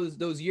about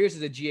those years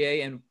as a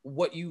GA and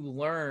what you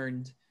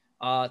learned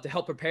to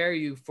help prepare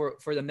you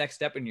for the next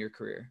step in your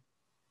career.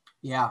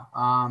 Yeah.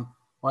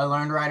 Well, I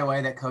learned right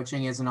away that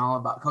coaching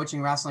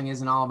wrestling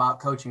isn't all about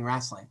coaching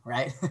wrestling,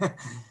 right?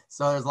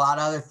 So there's a lot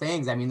of other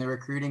things. I mean, the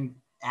recruiting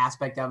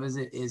aspect of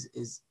it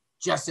is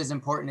just as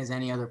important as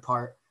any other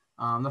part.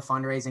 The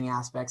fundraising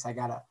aspects,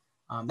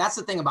 that's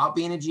the thing about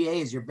being a GA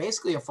is you're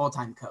basically a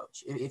full-time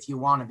coach. If you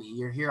want to be,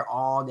 you're here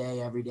all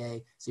day, every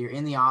day. So you're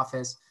in the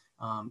office,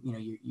 you know,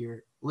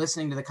 you're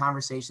listening to the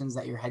conversations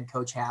that your head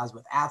coach has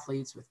with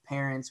athletes, with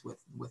parents, with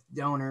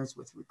donors,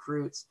 with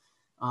recruits.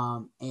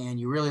 And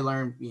you really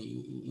learn,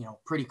 you know,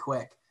 pretty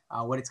quick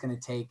what it's going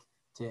to take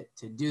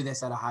to do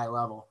this at a high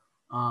level.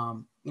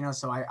 You know,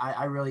 so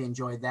I really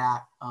enjoyed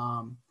that.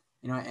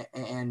 You know,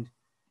 and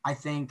I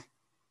think,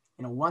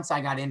 you know, once I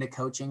got into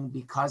coaching,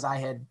 because I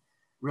had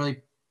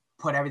really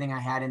put everything I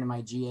had into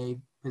my GA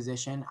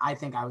position, I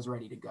think I was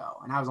ready to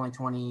go. And I was only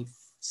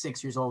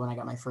 26 years old when I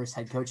got my first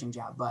head coaching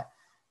job. But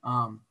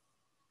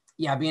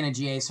yeah, being a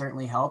GA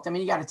certainly helped. I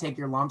mean, you got to take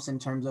your lumps in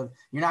terms of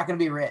you're not going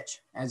to be rich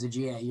as a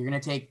GA. You're going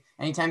to take,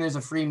 anytime there's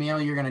a free meal,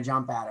 you're going to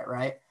jump at it,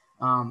 right?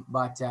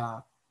 But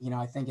you know,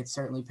 I think it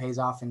certainly pays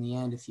off in the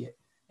end.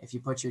 If you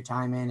put your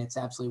time in, it's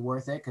absolutely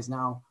worth it. Because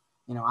now,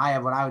 you know, I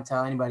have what I would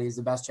tell anybody is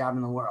the best job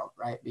in the world,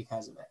 right?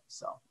 Because of it.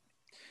 So.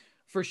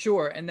 For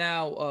sure. And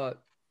now,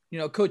 you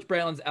know, Coach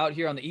Bratland's out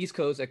here on the East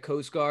Coast at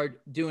Coast Guard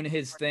doing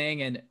his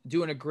thing and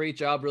doing a great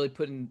job, really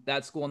putting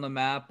that school on the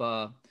map.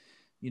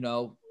 You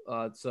know,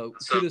 so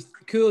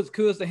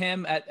kudos to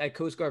him at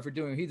Coast Guard for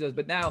doing what he does.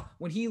 But now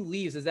when he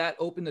leaves, does that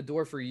open the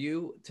door for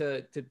you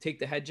to take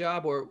the head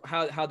job, or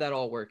how'd that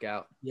all work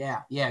out?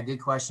 Yeah. Good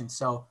question.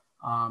 So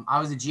I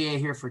was a GA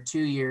here for 2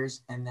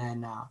 years, and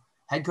then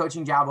head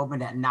coaching job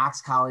opened at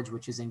Knox College,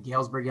 which is in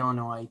Galesburg,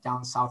 Illinois,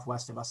 down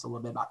southwest of us a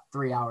little bit, about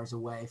 3 hours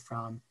away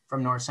from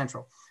North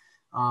Central.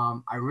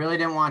 I really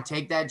didn't want to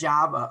take that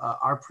job.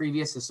 Our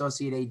previous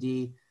associate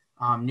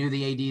AD knew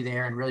the AD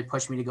there and really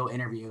pushed me to go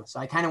interview. So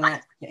I kind of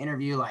went to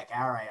interview like,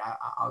 all right,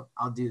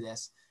 I'll do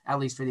this, at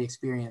least for the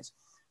experience.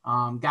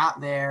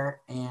 Got there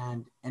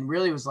and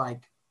really was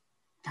like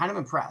kind of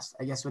impressed,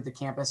 I guess, with the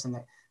campus. And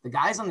the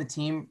guys on the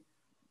team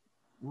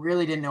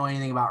really didn't know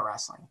anything about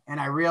wrestling. And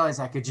I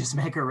realized I could just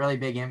make a really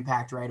big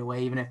impact right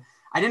away, even if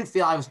I didn't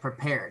feel I was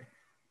prepared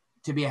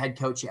to be a head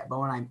coach yet. But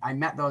when I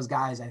met those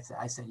guys,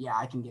 I said, yeah,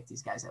 I can get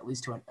these guys at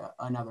least to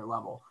another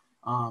level.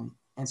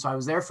 And so I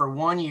was there for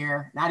 1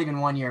 year, not even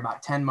 1 year,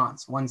 about 10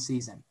 months, one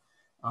season.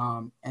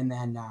 And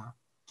then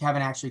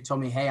Kevin actually told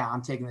me, hey,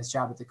 I'm taking this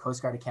job at the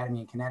Coast Guard Academy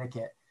in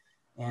Connecticut.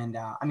 And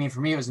I mean, for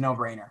me, it was a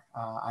no-brainer.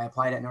 I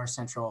applied at North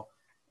Central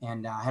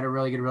and had a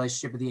really good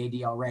relationship with the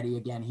AD already.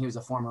 Again, he was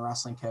a former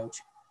wrestling coach.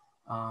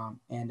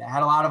 And I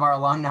had a lot of our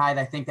alumni,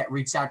 I think, that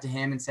reached out to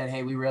him and said,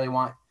 hey, we really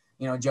want,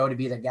 you know, Joe to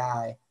be the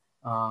guy.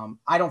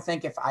 I don't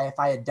think if I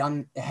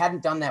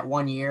hadn't done that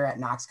 1 year at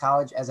Knox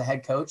College as a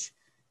head coach,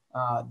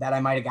 that I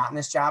might've gotten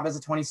this job as a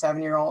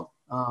 27-year-old.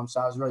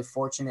 So I was really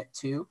fortunate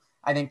too.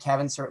 I think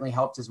Kevin certainly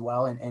helped as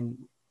well in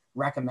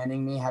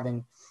recommending me,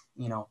 having,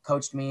 you know,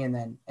 coached me and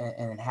then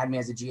had me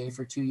as a GA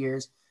for 2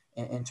 years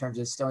in terms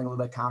of instilling a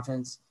little bit of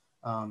confidence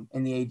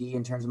in the AD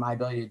in terms of my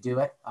ability to do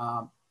it.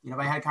 But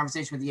I had a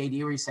conversation with the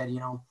AD where he said,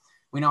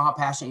 we know how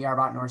passionate you are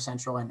about North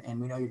Central,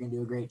 and we know you're going to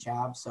do a great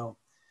job. So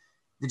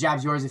the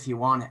job's yours if you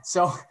want it.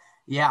 So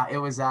yeah, it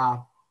was,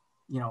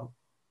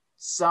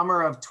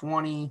 summer of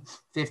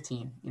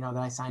 2015, that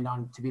I signed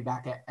on to be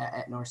back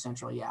at North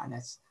Central. Yeah. And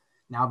this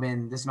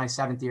is my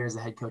 7th year as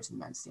the head coach of the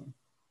men's team.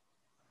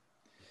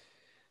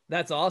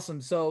 That's awesome.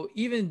 So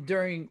even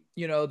during,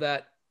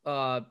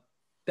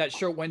 that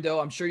short window,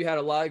 I'm sure you had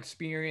a lot of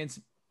experience.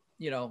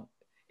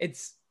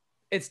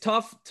 It's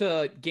tough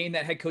to gain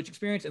that head coach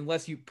experience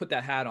unless you put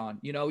that hat on.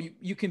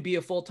 You can be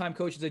a full-time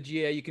coach as a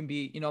GA. You can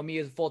be, me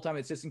as a full-time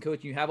assistant coach,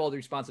 and you have all the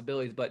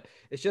responsibilities, but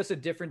it's just a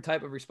different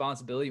type of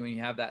responsibility when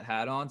you have that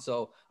hat on.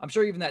 So I'm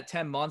sure even that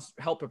 10 months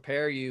helped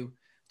prepare you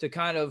to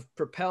kind of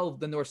propel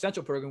the North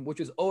Central program, which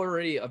is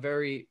already a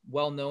very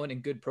well-known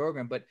and good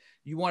program, but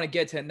you want to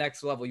get to that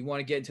next level. You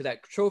want to get into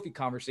that trophy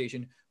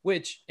conversation,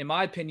 which in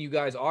my opinion, you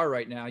guys are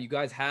right now. You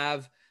guys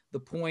have the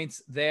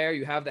points there.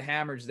 You have the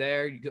hammers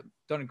there. You've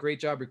done a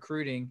great job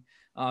recruiting.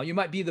 You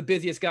might be the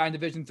busiest guy in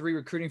Division III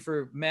recruiting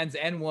for men's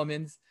and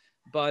women's,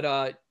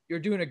 but you're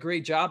doing a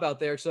great job out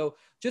there. So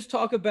just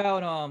talk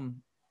about,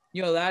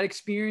 that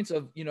experience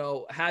of,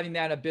 having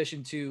that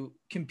ambition to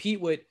compete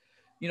with,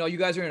 you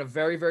guys are in a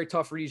very, very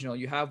tough regional.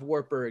 You have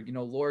Wartburg,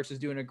 Loris is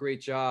doing a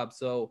great job.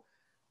 So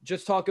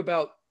just talk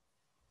about,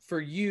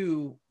 for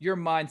you, your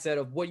mindset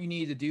of what you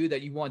need to do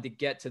that you want to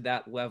get to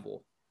that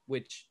level,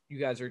 which you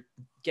guys are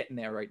getting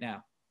there right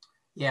now.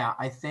 Yeah,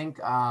 I think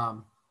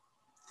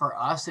for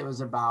us, it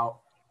was about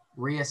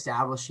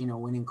reestablishing a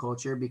winning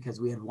culture because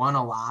we had won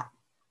a lot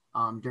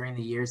during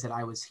the years that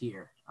I was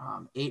here.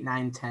 8,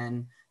 9,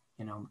 10,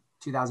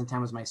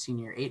 2010 was my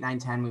senior year. 8, 9,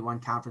 10, we won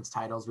conference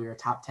titles. We were a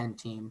top 10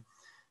 team.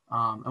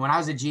 And when I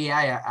was a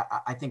GA,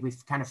 I think we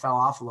kind of fell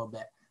off a little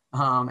bit.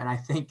 And I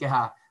think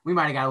we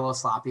might have got a little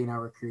sloppy in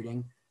our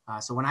recruiting.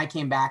 So when I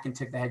came back and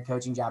took the head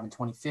coaching job in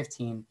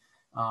 2015,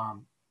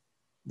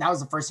 that was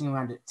the first thing we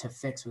wanted to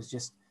fix, was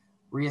just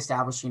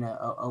reestablishing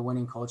a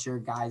winning culture,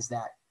 guys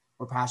that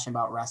were passionate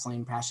about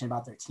wrestling, passionate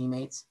about their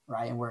teammates,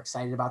 right? And we're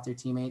excited about their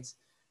teammates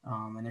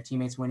and their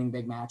teammates winning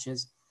big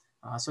matches.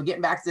 So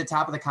getting back to the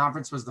top of the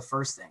conference was the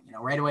first thing.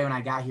 Right away when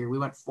I got here, we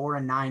went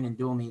 4-9 in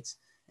dual meets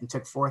and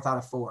took 4th out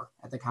of 4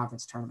 at the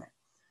conference tournament.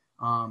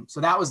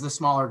 So that was the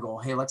smaller goal.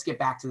 Hey, let's get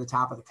back to the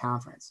top of the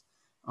conference.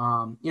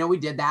 We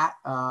did that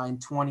in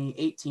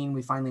 2018.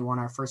 We finally won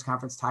our first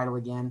conference title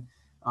again.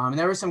 And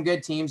there were some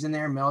good teams in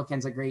there.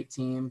 Milliken's a great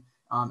team.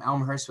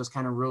 Elmhurst was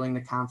kind of ruling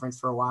the conference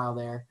for a while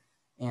there.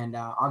 And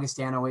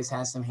Augustana always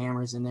has some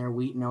hammers in there.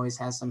 Wheaton always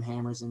has some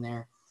hammers in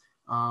there.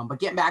 But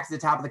getting back to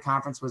the top of the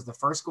conference was the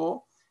first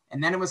goal.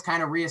 And then it was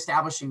kind of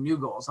reestablishing new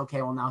goals.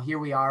 Okay, well, now here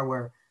we are.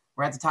 We're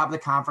at the top of the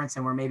conference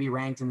and we're maybe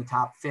ranked in the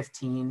top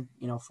 15,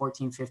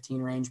 14,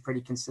 15 range pretty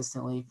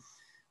consistently.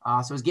 So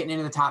it was getting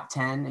into the top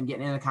 10 and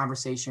getting into the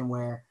conversation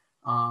where,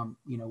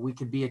 we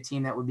could be a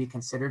team that would be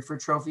considered for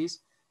trophies.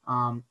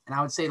 And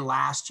I would say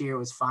last year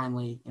was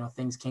finally,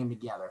 things came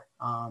together.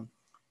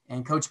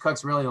 And Coach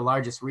Cook's really the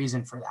largest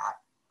reason for that.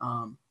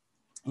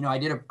 I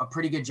did a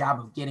pretty good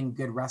job of getting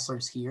good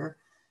wrestlers here,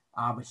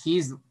 but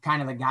he's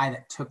kind of the guy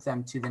that took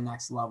them to the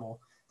next level,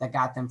 that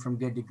got them from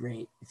good to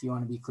great, if you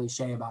want to be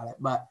cliche about it.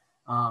 But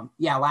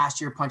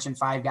last year punching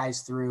 5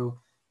 guys through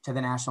to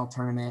the national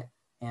tournament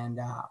and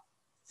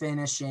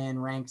finishing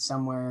ranked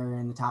somewhere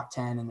in the top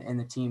 10 in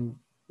the team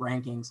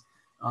rankings.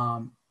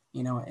 And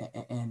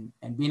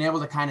being able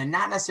to kind of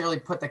not necessarily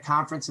put the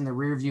conference in the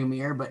rearview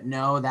mirror, but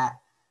know that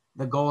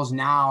the goals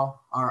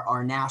now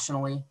are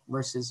nationally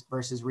versus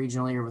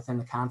regionally or within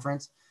the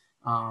conference.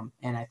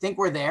 And I think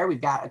we're there. We've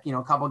got,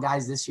 a couple of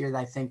guys this year that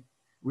I think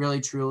really,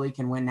 truly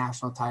can win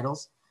national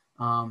titles.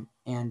 So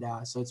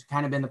it's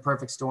kind of been the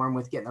perfect storm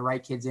with getting the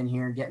right kids in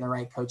here, getting the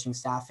right coaching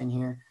staff in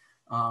here,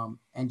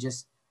 and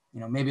just,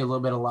 maybe a little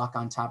bit of luck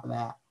on top of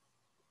that.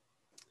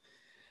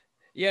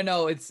 Yeah,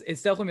 no, it's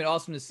definitely been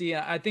awesome to see.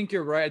 I think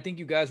you're right. I think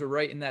you guys were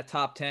right in that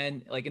top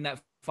 10, like in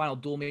that final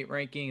dual meet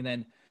ranking. And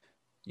then,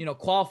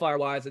 qualifier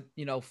wise,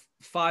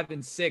 5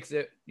 and 6,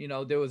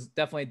 there was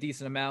definitely a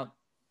decent amount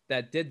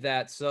that did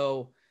that.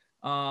 So,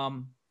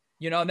 now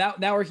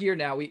we're here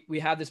now. We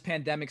have this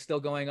pandemic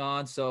still going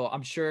on. So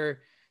I'm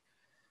sure,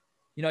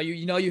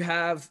 you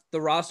have the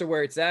roster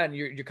where it's at and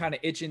you're kind of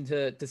itching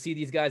to see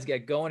these guys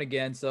get going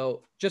again.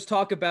 So just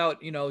talk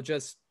about,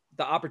 just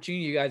the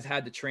opportunity you guys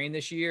had to train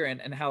this year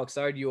and how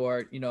excited you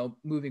are,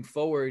 moving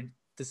forward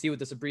to see what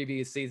this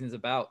abbreviated season is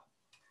about.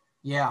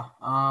 Yeah.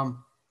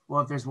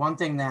 Well, if there's one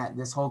thing that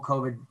this whole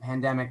COVID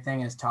pandemic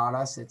thing has taught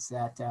us, it's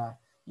that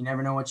you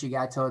never know what you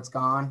got till it's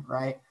gone,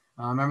 right?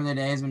 Remember the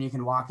days when you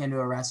can walk into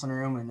a wrestling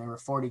room and there were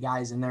 40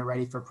 guys in there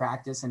ready for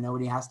practice and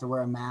nobody has to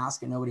wear a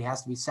mask and nobody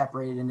has to be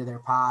separated into their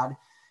pod.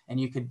 And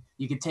you could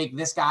take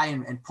this guy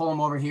and pull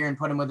him over here and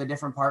put him with a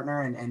different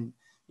partner and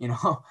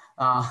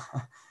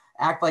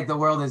act like the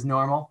world is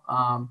normal.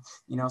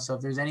 So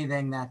if there's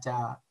anything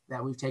that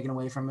we've taken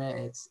away from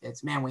it,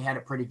 it's man, we had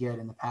it pretty good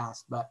in the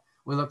past, but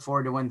we look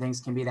forward to when things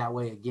can be that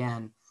way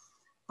again.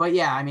 But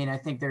yeah, I mean, I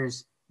think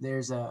there's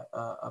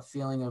a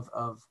feeling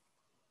of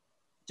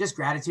just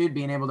gratitude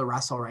being able to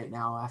wrestle right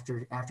now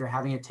after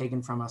having it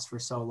taken from us for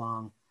so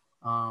long.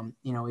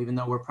 You know, even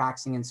though we're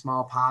practicing in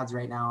small pods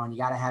right now and you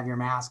got to have your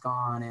mask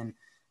on and,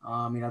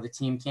 you know, the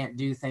team can't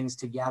do things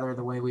together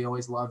the way we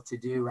always love to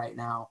do right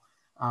now.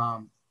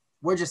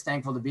 We're just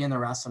thankful to be in the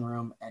wrestling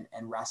room and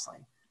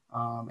wrestling.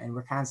 And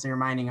we're constantly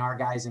reminding our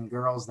guys and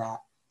girls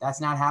that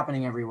that's not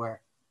happening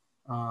everywhere.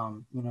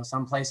 You know,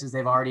 some places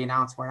they've already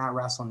announced we're not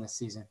wrestling this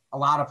season. A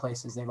lot of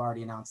places they've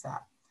already announced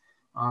that.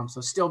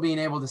 So still being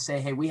able to say,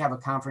 hey, we have a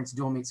conference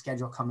dual meet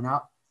schedule coming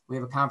up. We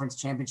have a conference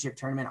championship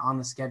tournament on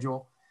the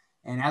schedule.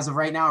 And as of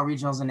right now,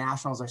 regionals and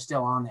nationals are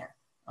still on there.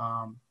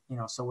 You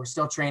know, so we're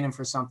still training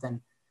for something.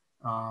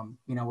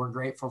 You know, we're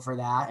grateful for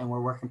that, and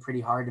we're working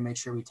pretty hard to make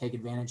sure we take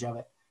advantage of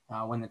it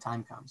when the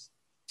time comes.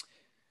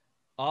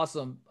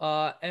 Awesome.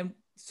 And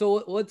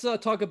so let's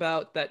talk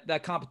about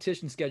that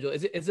competition schedule.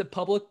 Is it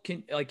public?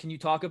 Can you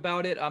talk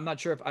about it? I'm not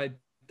sure if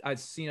I've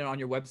seen it on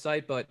your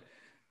website, but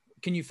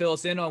can you fill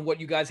us in on what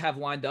you guys have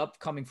lined up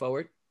coming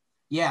forward?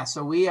 Yeah.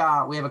 So we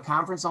have a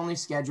conference only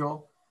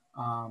schedule.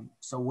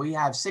 So we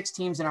have 6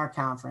 teams in our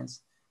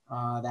conference.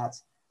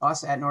 That's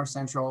us at North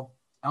Central,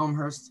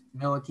 Elmhurst,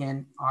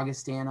 Milliken,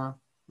 Augustana,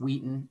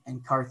 Wheaton,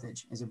 and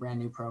Carthage is a brand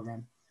new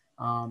program.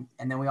 And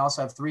then we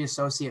also have 3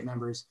 associate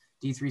members,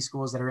 D3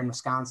 schools that are in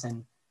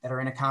Wisconsin that are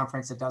in a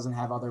conference that doesn't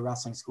have other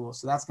wrestling schools.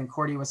 So that's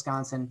Concordia,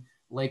 Wisconsin,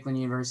 Lakeland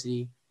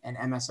University, and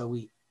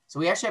MSOE. So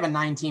we actually have a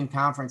 9-team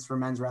conference for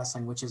men's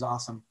wrestling, which is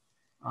awesome.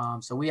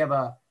 So we have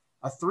a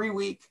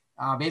 3-week,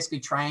 basically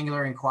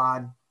triangular and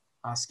quad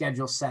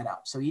schedule set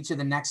up. So each of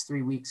the next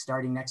 3 weeks,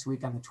 starting next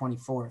week on the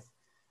 24th,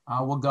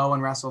 we'll go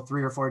and wrestle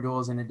 3 or 4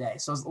 duels in a day.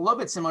 So it's a little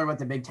bit similar to what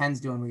the Big Ten's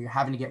doing, where you're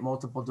having to get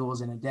multiple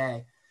duels in a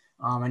day.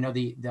 I know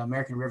the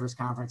American Rivers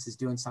Conference is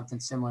doing something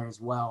similar as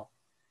well.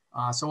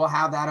 So we'll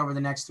have that over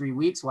the next 3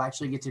 weeks. We'll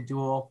actually get to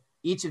duel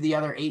each of the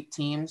other 8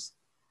 teams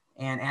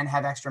and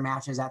have extra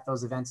matches at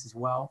those events as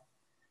well.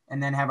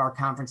 And then have our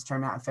conference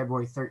tournament on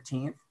February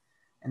 13th,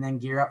 and then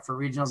gear up for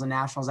regionals and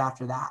nationals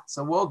after that.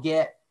 So we'll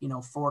get,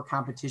 4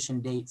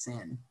 competition dates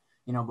in,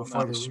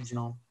 before the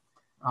regional.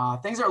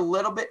 Things are a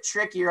little bit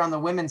trickier on the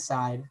women's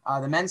side.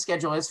 The men's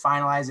schedule is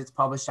finalized. It's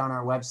published on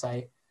our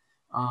website.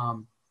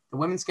 The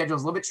women's schedule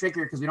is a little bit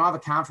trickier because we don't have a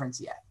conference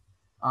yet.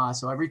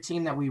 So every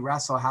team that we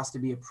wrestle has to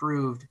be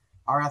approved.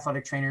 Our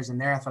athletic trainers and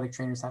their athletic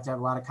trainers have to have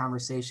a lot of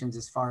conversations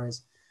as far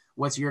as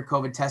what's your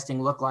COVID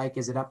testing look like?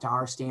 Is it up to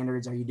our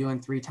standards? Are you doing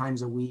 3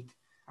 times a week?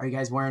 Are you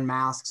guys wearing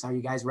masks? Are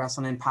you guys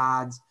wrestling in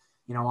pods?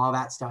 All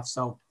that stuff.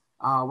 So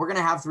we're going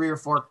to have 3 or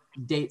 4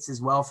 dates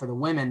as well for the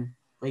women,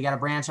 but you got to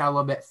branch out a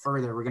little bit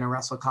further. We're going to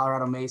wrestle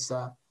Colorado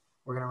Mesa.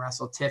 We're going to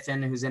wrestle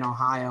Tiffin, who's in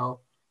Ohio.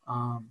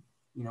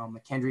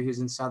 McKendree, who's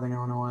in Southern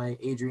Illinois,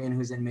 Adrian,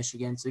 who's in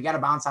Michigan. So you got to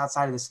bounce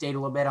outside of the state a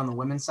little bit on the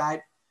women's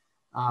side.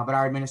 But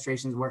our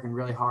administration is working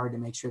really hard to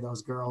make sure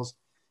those girls,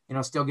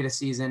 still get a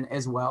season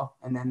as well.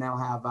 And then they'll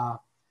have,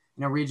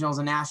 regionals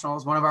and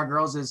nationals. One of our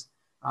girls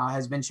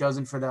has been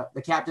chosen for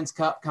the Captain's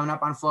Cup coming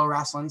up on Flow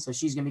Wrestling. So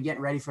she's going to be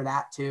getting ready for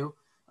that too.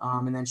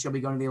 And then she'll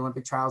be going to the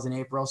Olympic trials in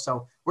April.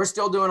 So we're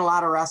still doing a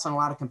lot of wrestling, a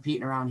lot of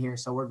competing around here.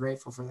 So we're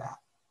grateful for that.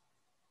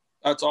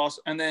 That's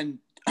awesome. And then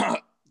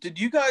did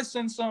you guys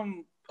send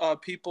some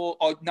people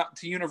not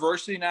to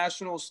university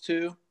nationals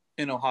too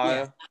in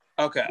Ohio?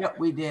 Yeah. Okay. Yep,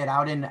 we did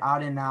out in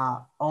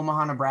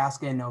Omaha,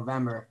 Nebraska in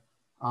November.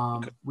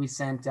 Okay. We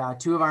sent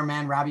 2 of our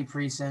men, Robbie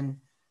Preeson,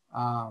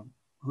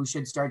 who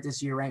should start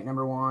this year ranked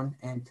number 1,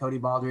 and Cody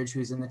Baldridge,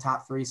 who's in the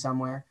top 3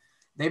 somewhere.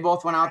 They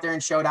both went out there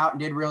and showed out and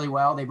did really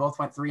well. They both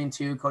went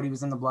 3-2. Cody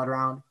was in the blood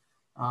round.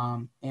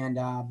 And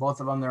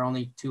both of them, their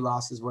only 2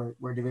 losses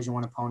were Division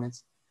I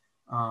opponents.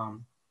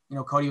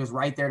 Cody was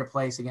right there to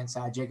place against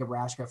Jacob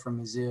Rashka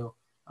from Mizzou.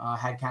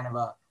 Had kind of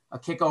a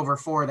kick over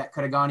 4 that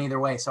could have gone either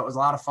way. So it was a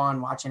lot of fun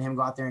watching him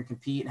go out there and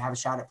compete and have a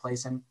shot at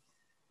placing.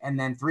 And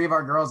then 3 of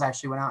our girls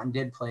actually went out and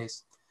did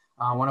place.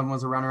 One of them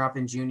was a runner-up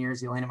in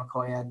juniors, Elena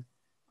McCoy,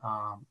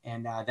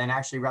 and then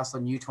actually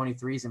wrestled in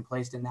U23s and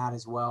placed in that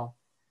as well.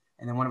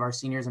 And then one of our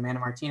seniors, Amanda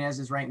Martinez,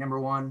 is ranked number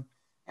 1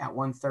 at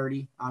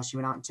 130. She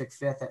went out and took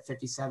 5th at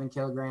 57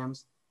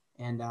 kilograms.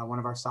 And one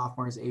of our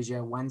sophomores,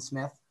 Asia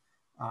Wensmith,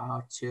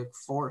 took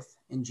 4th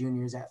in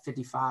juniors at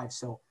 55.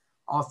 So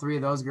all 3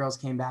 of those girls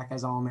came back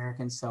as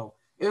All-Americans. So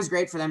it was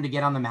great for them to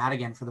get on the mat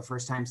again for the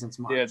first time since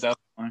March. Yeah,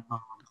 definitely.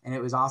 And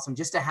it was awesome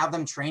just to have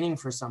them training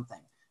for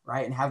something,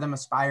 right? And have them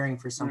aspiring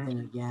for something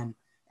again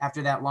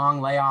after that long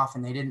layoff,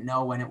 and they didn't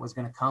know when it was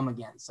going to come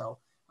again. So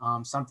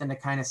something to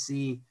kind of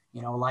see,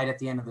 light at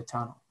the end of the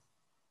tunnel.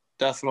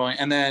 Definitely.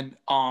 And then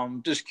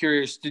just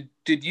curious,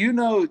 did you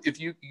know if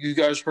you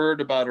guys heard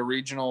about a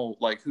regional,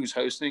 like who's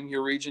hosting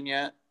your region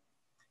yet?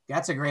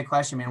 That's a great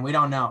question, man. We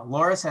don't know.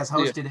 Loris has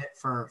hosted it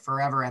for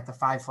forever at the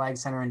Five Flag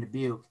Center in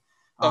Dubuque.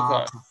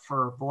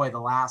 For the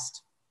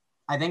last,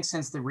 I think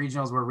since the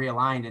regionals were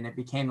realigned and it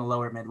became the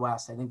Lower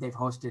Midwest, I think they've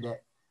hosted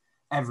it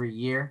every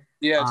year.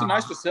 Yeah, it's a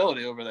nice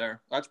facility over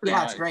there. That's pretty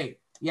nice. Yeah, it's great.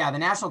 Yeah, the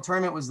national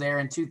tournament was there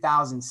in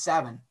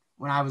 2007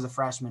 when I was a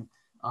freshman.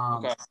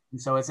 And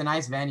so it's a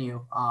nice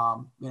venue. A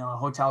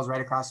hotel's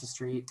right across the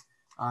street.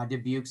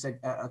 Dubuque's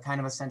a kind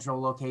of a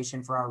central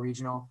location for our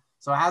regional.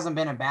 So it hasn't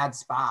been a bad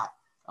spot.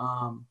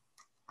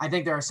 I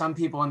think there are some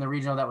people in the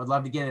regional that would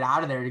love to get it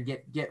out of there to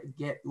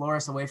get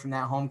Loras away from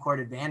that home court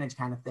advantage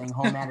kind of thing,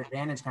 home mat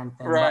advantage kind of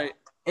thing. Right.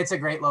 But it's a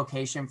great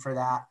location for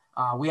that.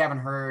 We haven't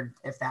heard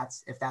if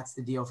that's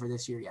the deal for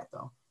this year yet,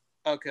 though.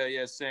 Okay,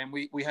 yeah, Sam.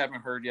 We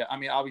haven't heard yet. I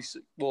mean,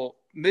 obviously, well,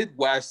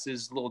 Midwest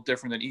is a little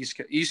different than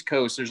East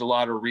Coast. There's a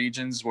lot of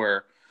regions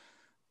where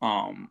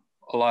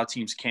a lot of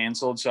teams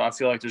canceled, so I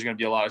feel like there's going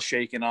to be a lot of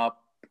shaking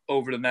up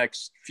over the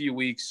next few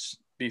weeks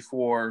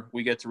before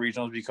we get to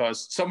regionals,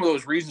 because some of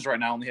those regions right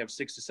now only have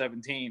 6 to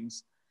 7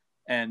 teams,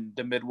 and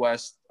the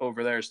Midwest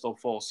over there is still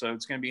full. So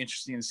it's going to be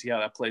interesting to see how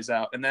that plays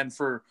out. And then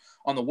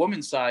on the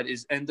women's side,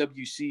 is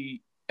NWCA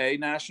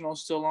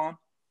Nationals still on?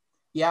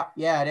 Yeah,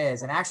 it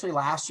is. And actually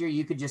last year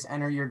you could just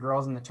enter your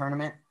girls in the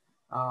tournament.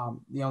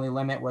 The only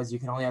limit was you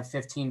can only have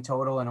 15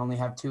 total and only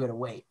have 2 at a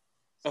weight.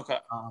 Okay.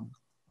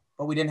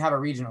 But we didn't have a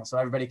regional, so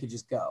everybody could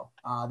just go.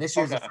 This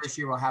year's the first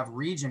year we'll have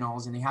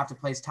regionals, and you have to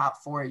place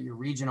top 4 at your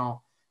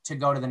regional to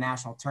go to the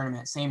national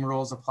tournament. Same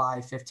rules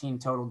apply, 15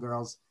 total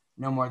girls,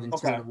 no more than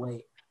 2 at a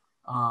weight.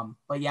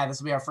 But yeah, this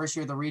will be our first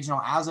year of the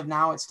regional. As of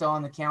now, it's still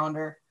on the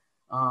calendar.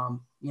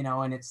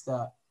 And it's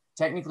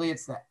technically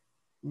it's the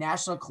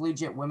National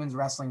Collegiate Women's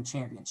Wrestling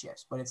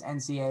Championships, but it's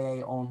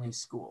NCAA only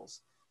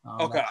schools.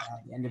 The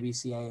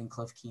NWCA and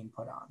Cliff Keen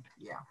put on.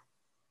 Yeah.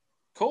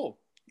 Cool.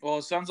 Well,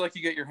 it sounds like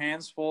you get your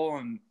hands full,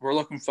 and we're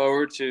looking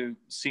forward to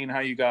seeing how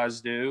you guys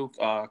do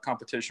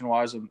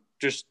competition-wise. And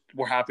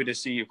we're happy to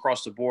see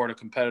across the board a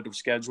competitive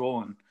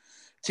schedule and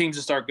teams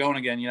to start going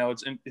again.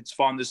 It's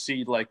fun to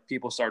see like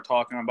people start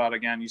talking about it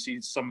again. You see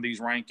some of these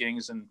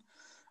rankings and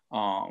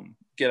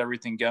get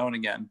everything going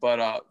again.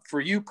 But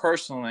for you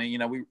personally,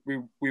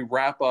 we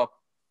wrap up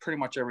pretty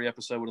much every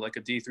episode with like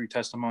a D3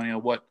 testimonial,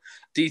 what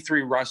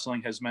D3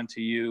 wrestling has meant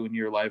to you in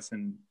your life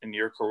and in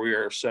your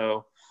career.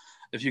 So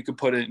if you could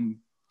put it in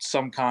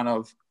some kind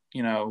of,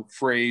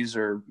 phrase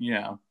or,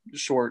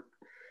 short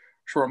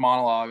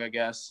monologue, I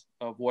guess,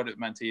 of what it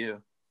meant to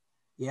you.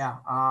 Yeah.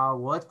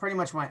 Well, it's pretty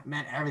much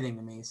meant everything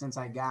to me since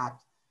I got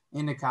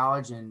into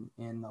college in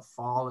the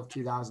fall of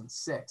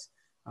 2006.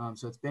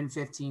 So it's been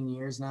 15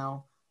 years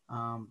now,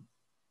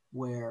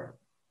 where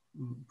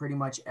pretty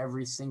much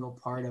every single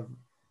part of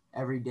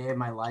every day of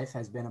my life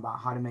has been about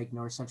how to make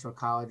North Central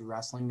College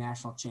wrestling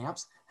national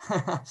champs.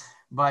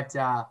 But,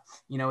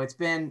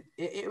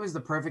 it was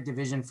the perfect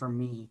division for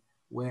me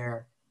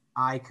where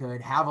I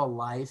could have a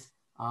life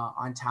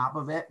on top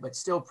of it, but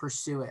still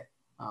pursue it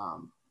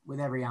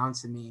with every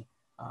ounce of me,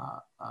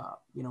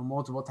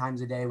 multiple times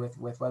a day with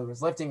whether it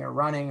was lifting or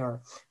running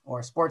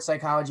or sports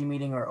psychology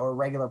meeting or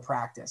regular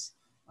practice.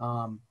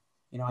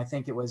 I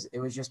think it was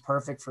just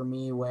perfect for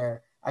me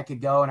where I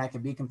could go and I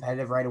could be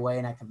competitive right away,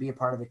 and I could be a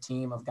part of a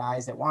team of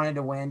guys that wanted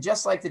to win,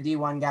 just like the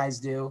D1 guys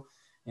do,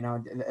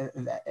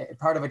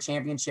 part of a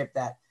championship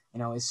that,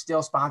 is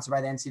still sponsored by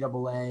the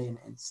NCAA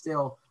and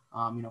still,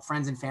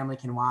 friends and family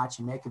can watch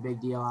and make a big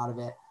deal out of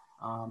it.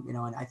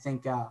 And I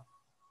think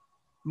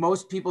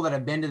most people that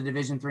have been to the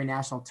Division III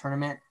national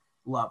tournament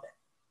love it,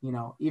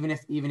 even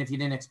if you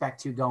didn't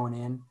expect to going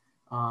in.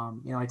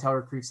 I tell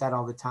recruits that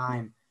all the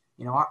time.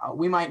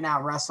 We might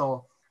not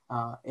wrestle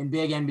in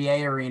big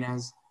NBA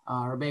arenas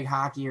or big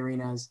hockey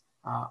arenas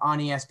on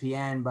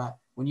ESPN, but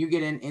when you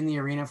get in the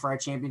arena for our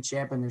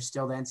championship and there's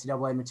still the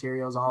NCAA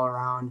materials all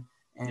around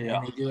and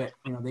they do it,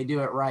 they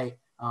do it right,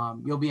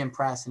 you'll be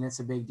impressed, and it's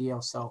a big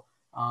deal. So,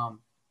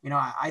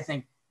 I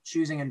think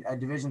choosing a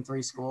Division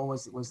III school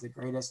was the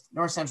greatest.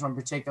 North Central in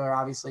particular,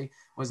 obviously,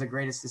 was the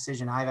greatest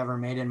decision I've ever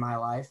made in my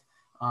life.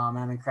 And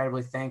I'm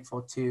incredibly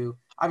thankful to,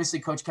 obviously,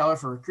 Coach Keller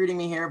for recruiting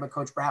me here, but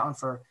Coach Bratlin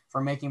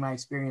for making my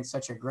experience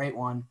such a great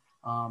one,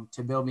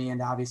 to build me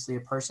into, obviously,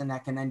 a person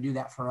that can then do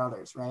that for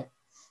others, right?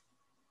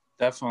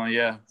 Definitely,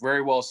 yeah.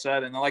 Very well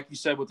said. And like you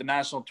said, with the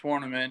national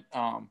tournament,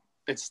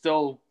 it's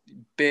still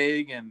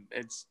big, and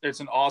it's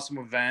an awesome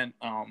event.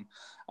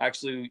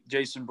 Actually,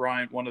 Jason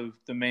Bryant, one of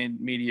the main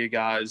media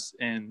guys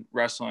in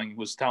wrestling,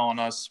 was telling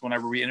us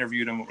whenever we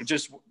interviewed him,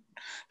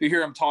 you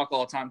hear him talk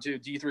all the time too.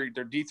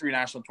 Their D3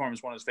 national tournament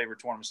is one of his favorite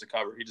tournaments to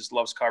cover. He just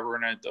loves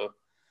covering it.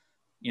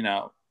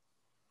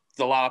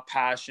 The lot of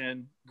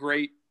passion,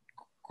 great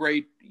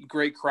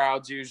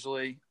crowds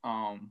usually.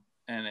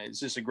 And it's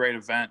just a great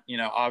event.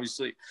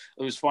 Obviously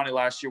it was funny.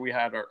 Last year we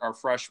had our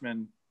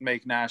freshmen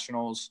make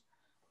nationals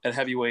at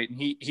heavyweight, and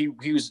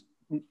he was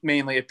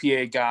mainly a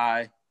PA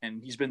guy,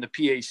 and he's been to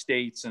PA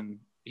states and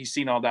he's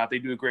seen all that. They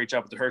do a great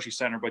job at the Hershey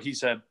Center, but he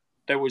said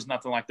there was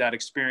nothing like that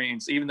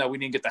experience, even though we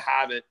didn't get to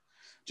have it,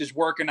 just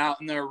working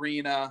out in the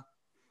arena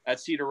at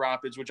Cedar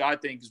Rapids, which I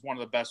think is one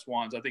of the best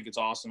ones. I think it's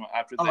awesome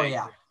after they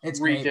it's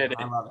redid great, it.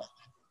 I love it.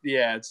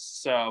 Yeah, it's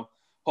so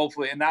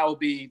hopefully, and that will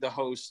be the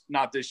host,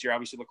 not this year,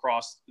 obviously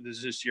lacrosse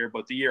is this year,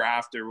 but the year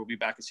after we'll be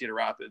back at Cedar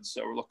Rapids.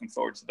 So we're looking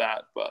forward to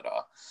that. But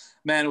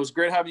man, it was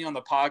great having you on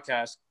the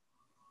podcast.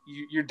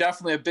 You're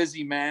definitely a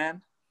busy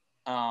man.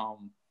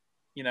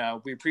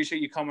 We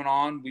appreciate you coming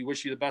on. We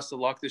wish you the best of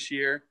luck this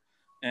year.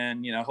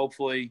 And,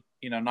 hopefully,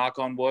 knock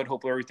on wood,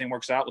 hopefully everything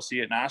works out. We'll see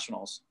you at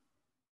nationals.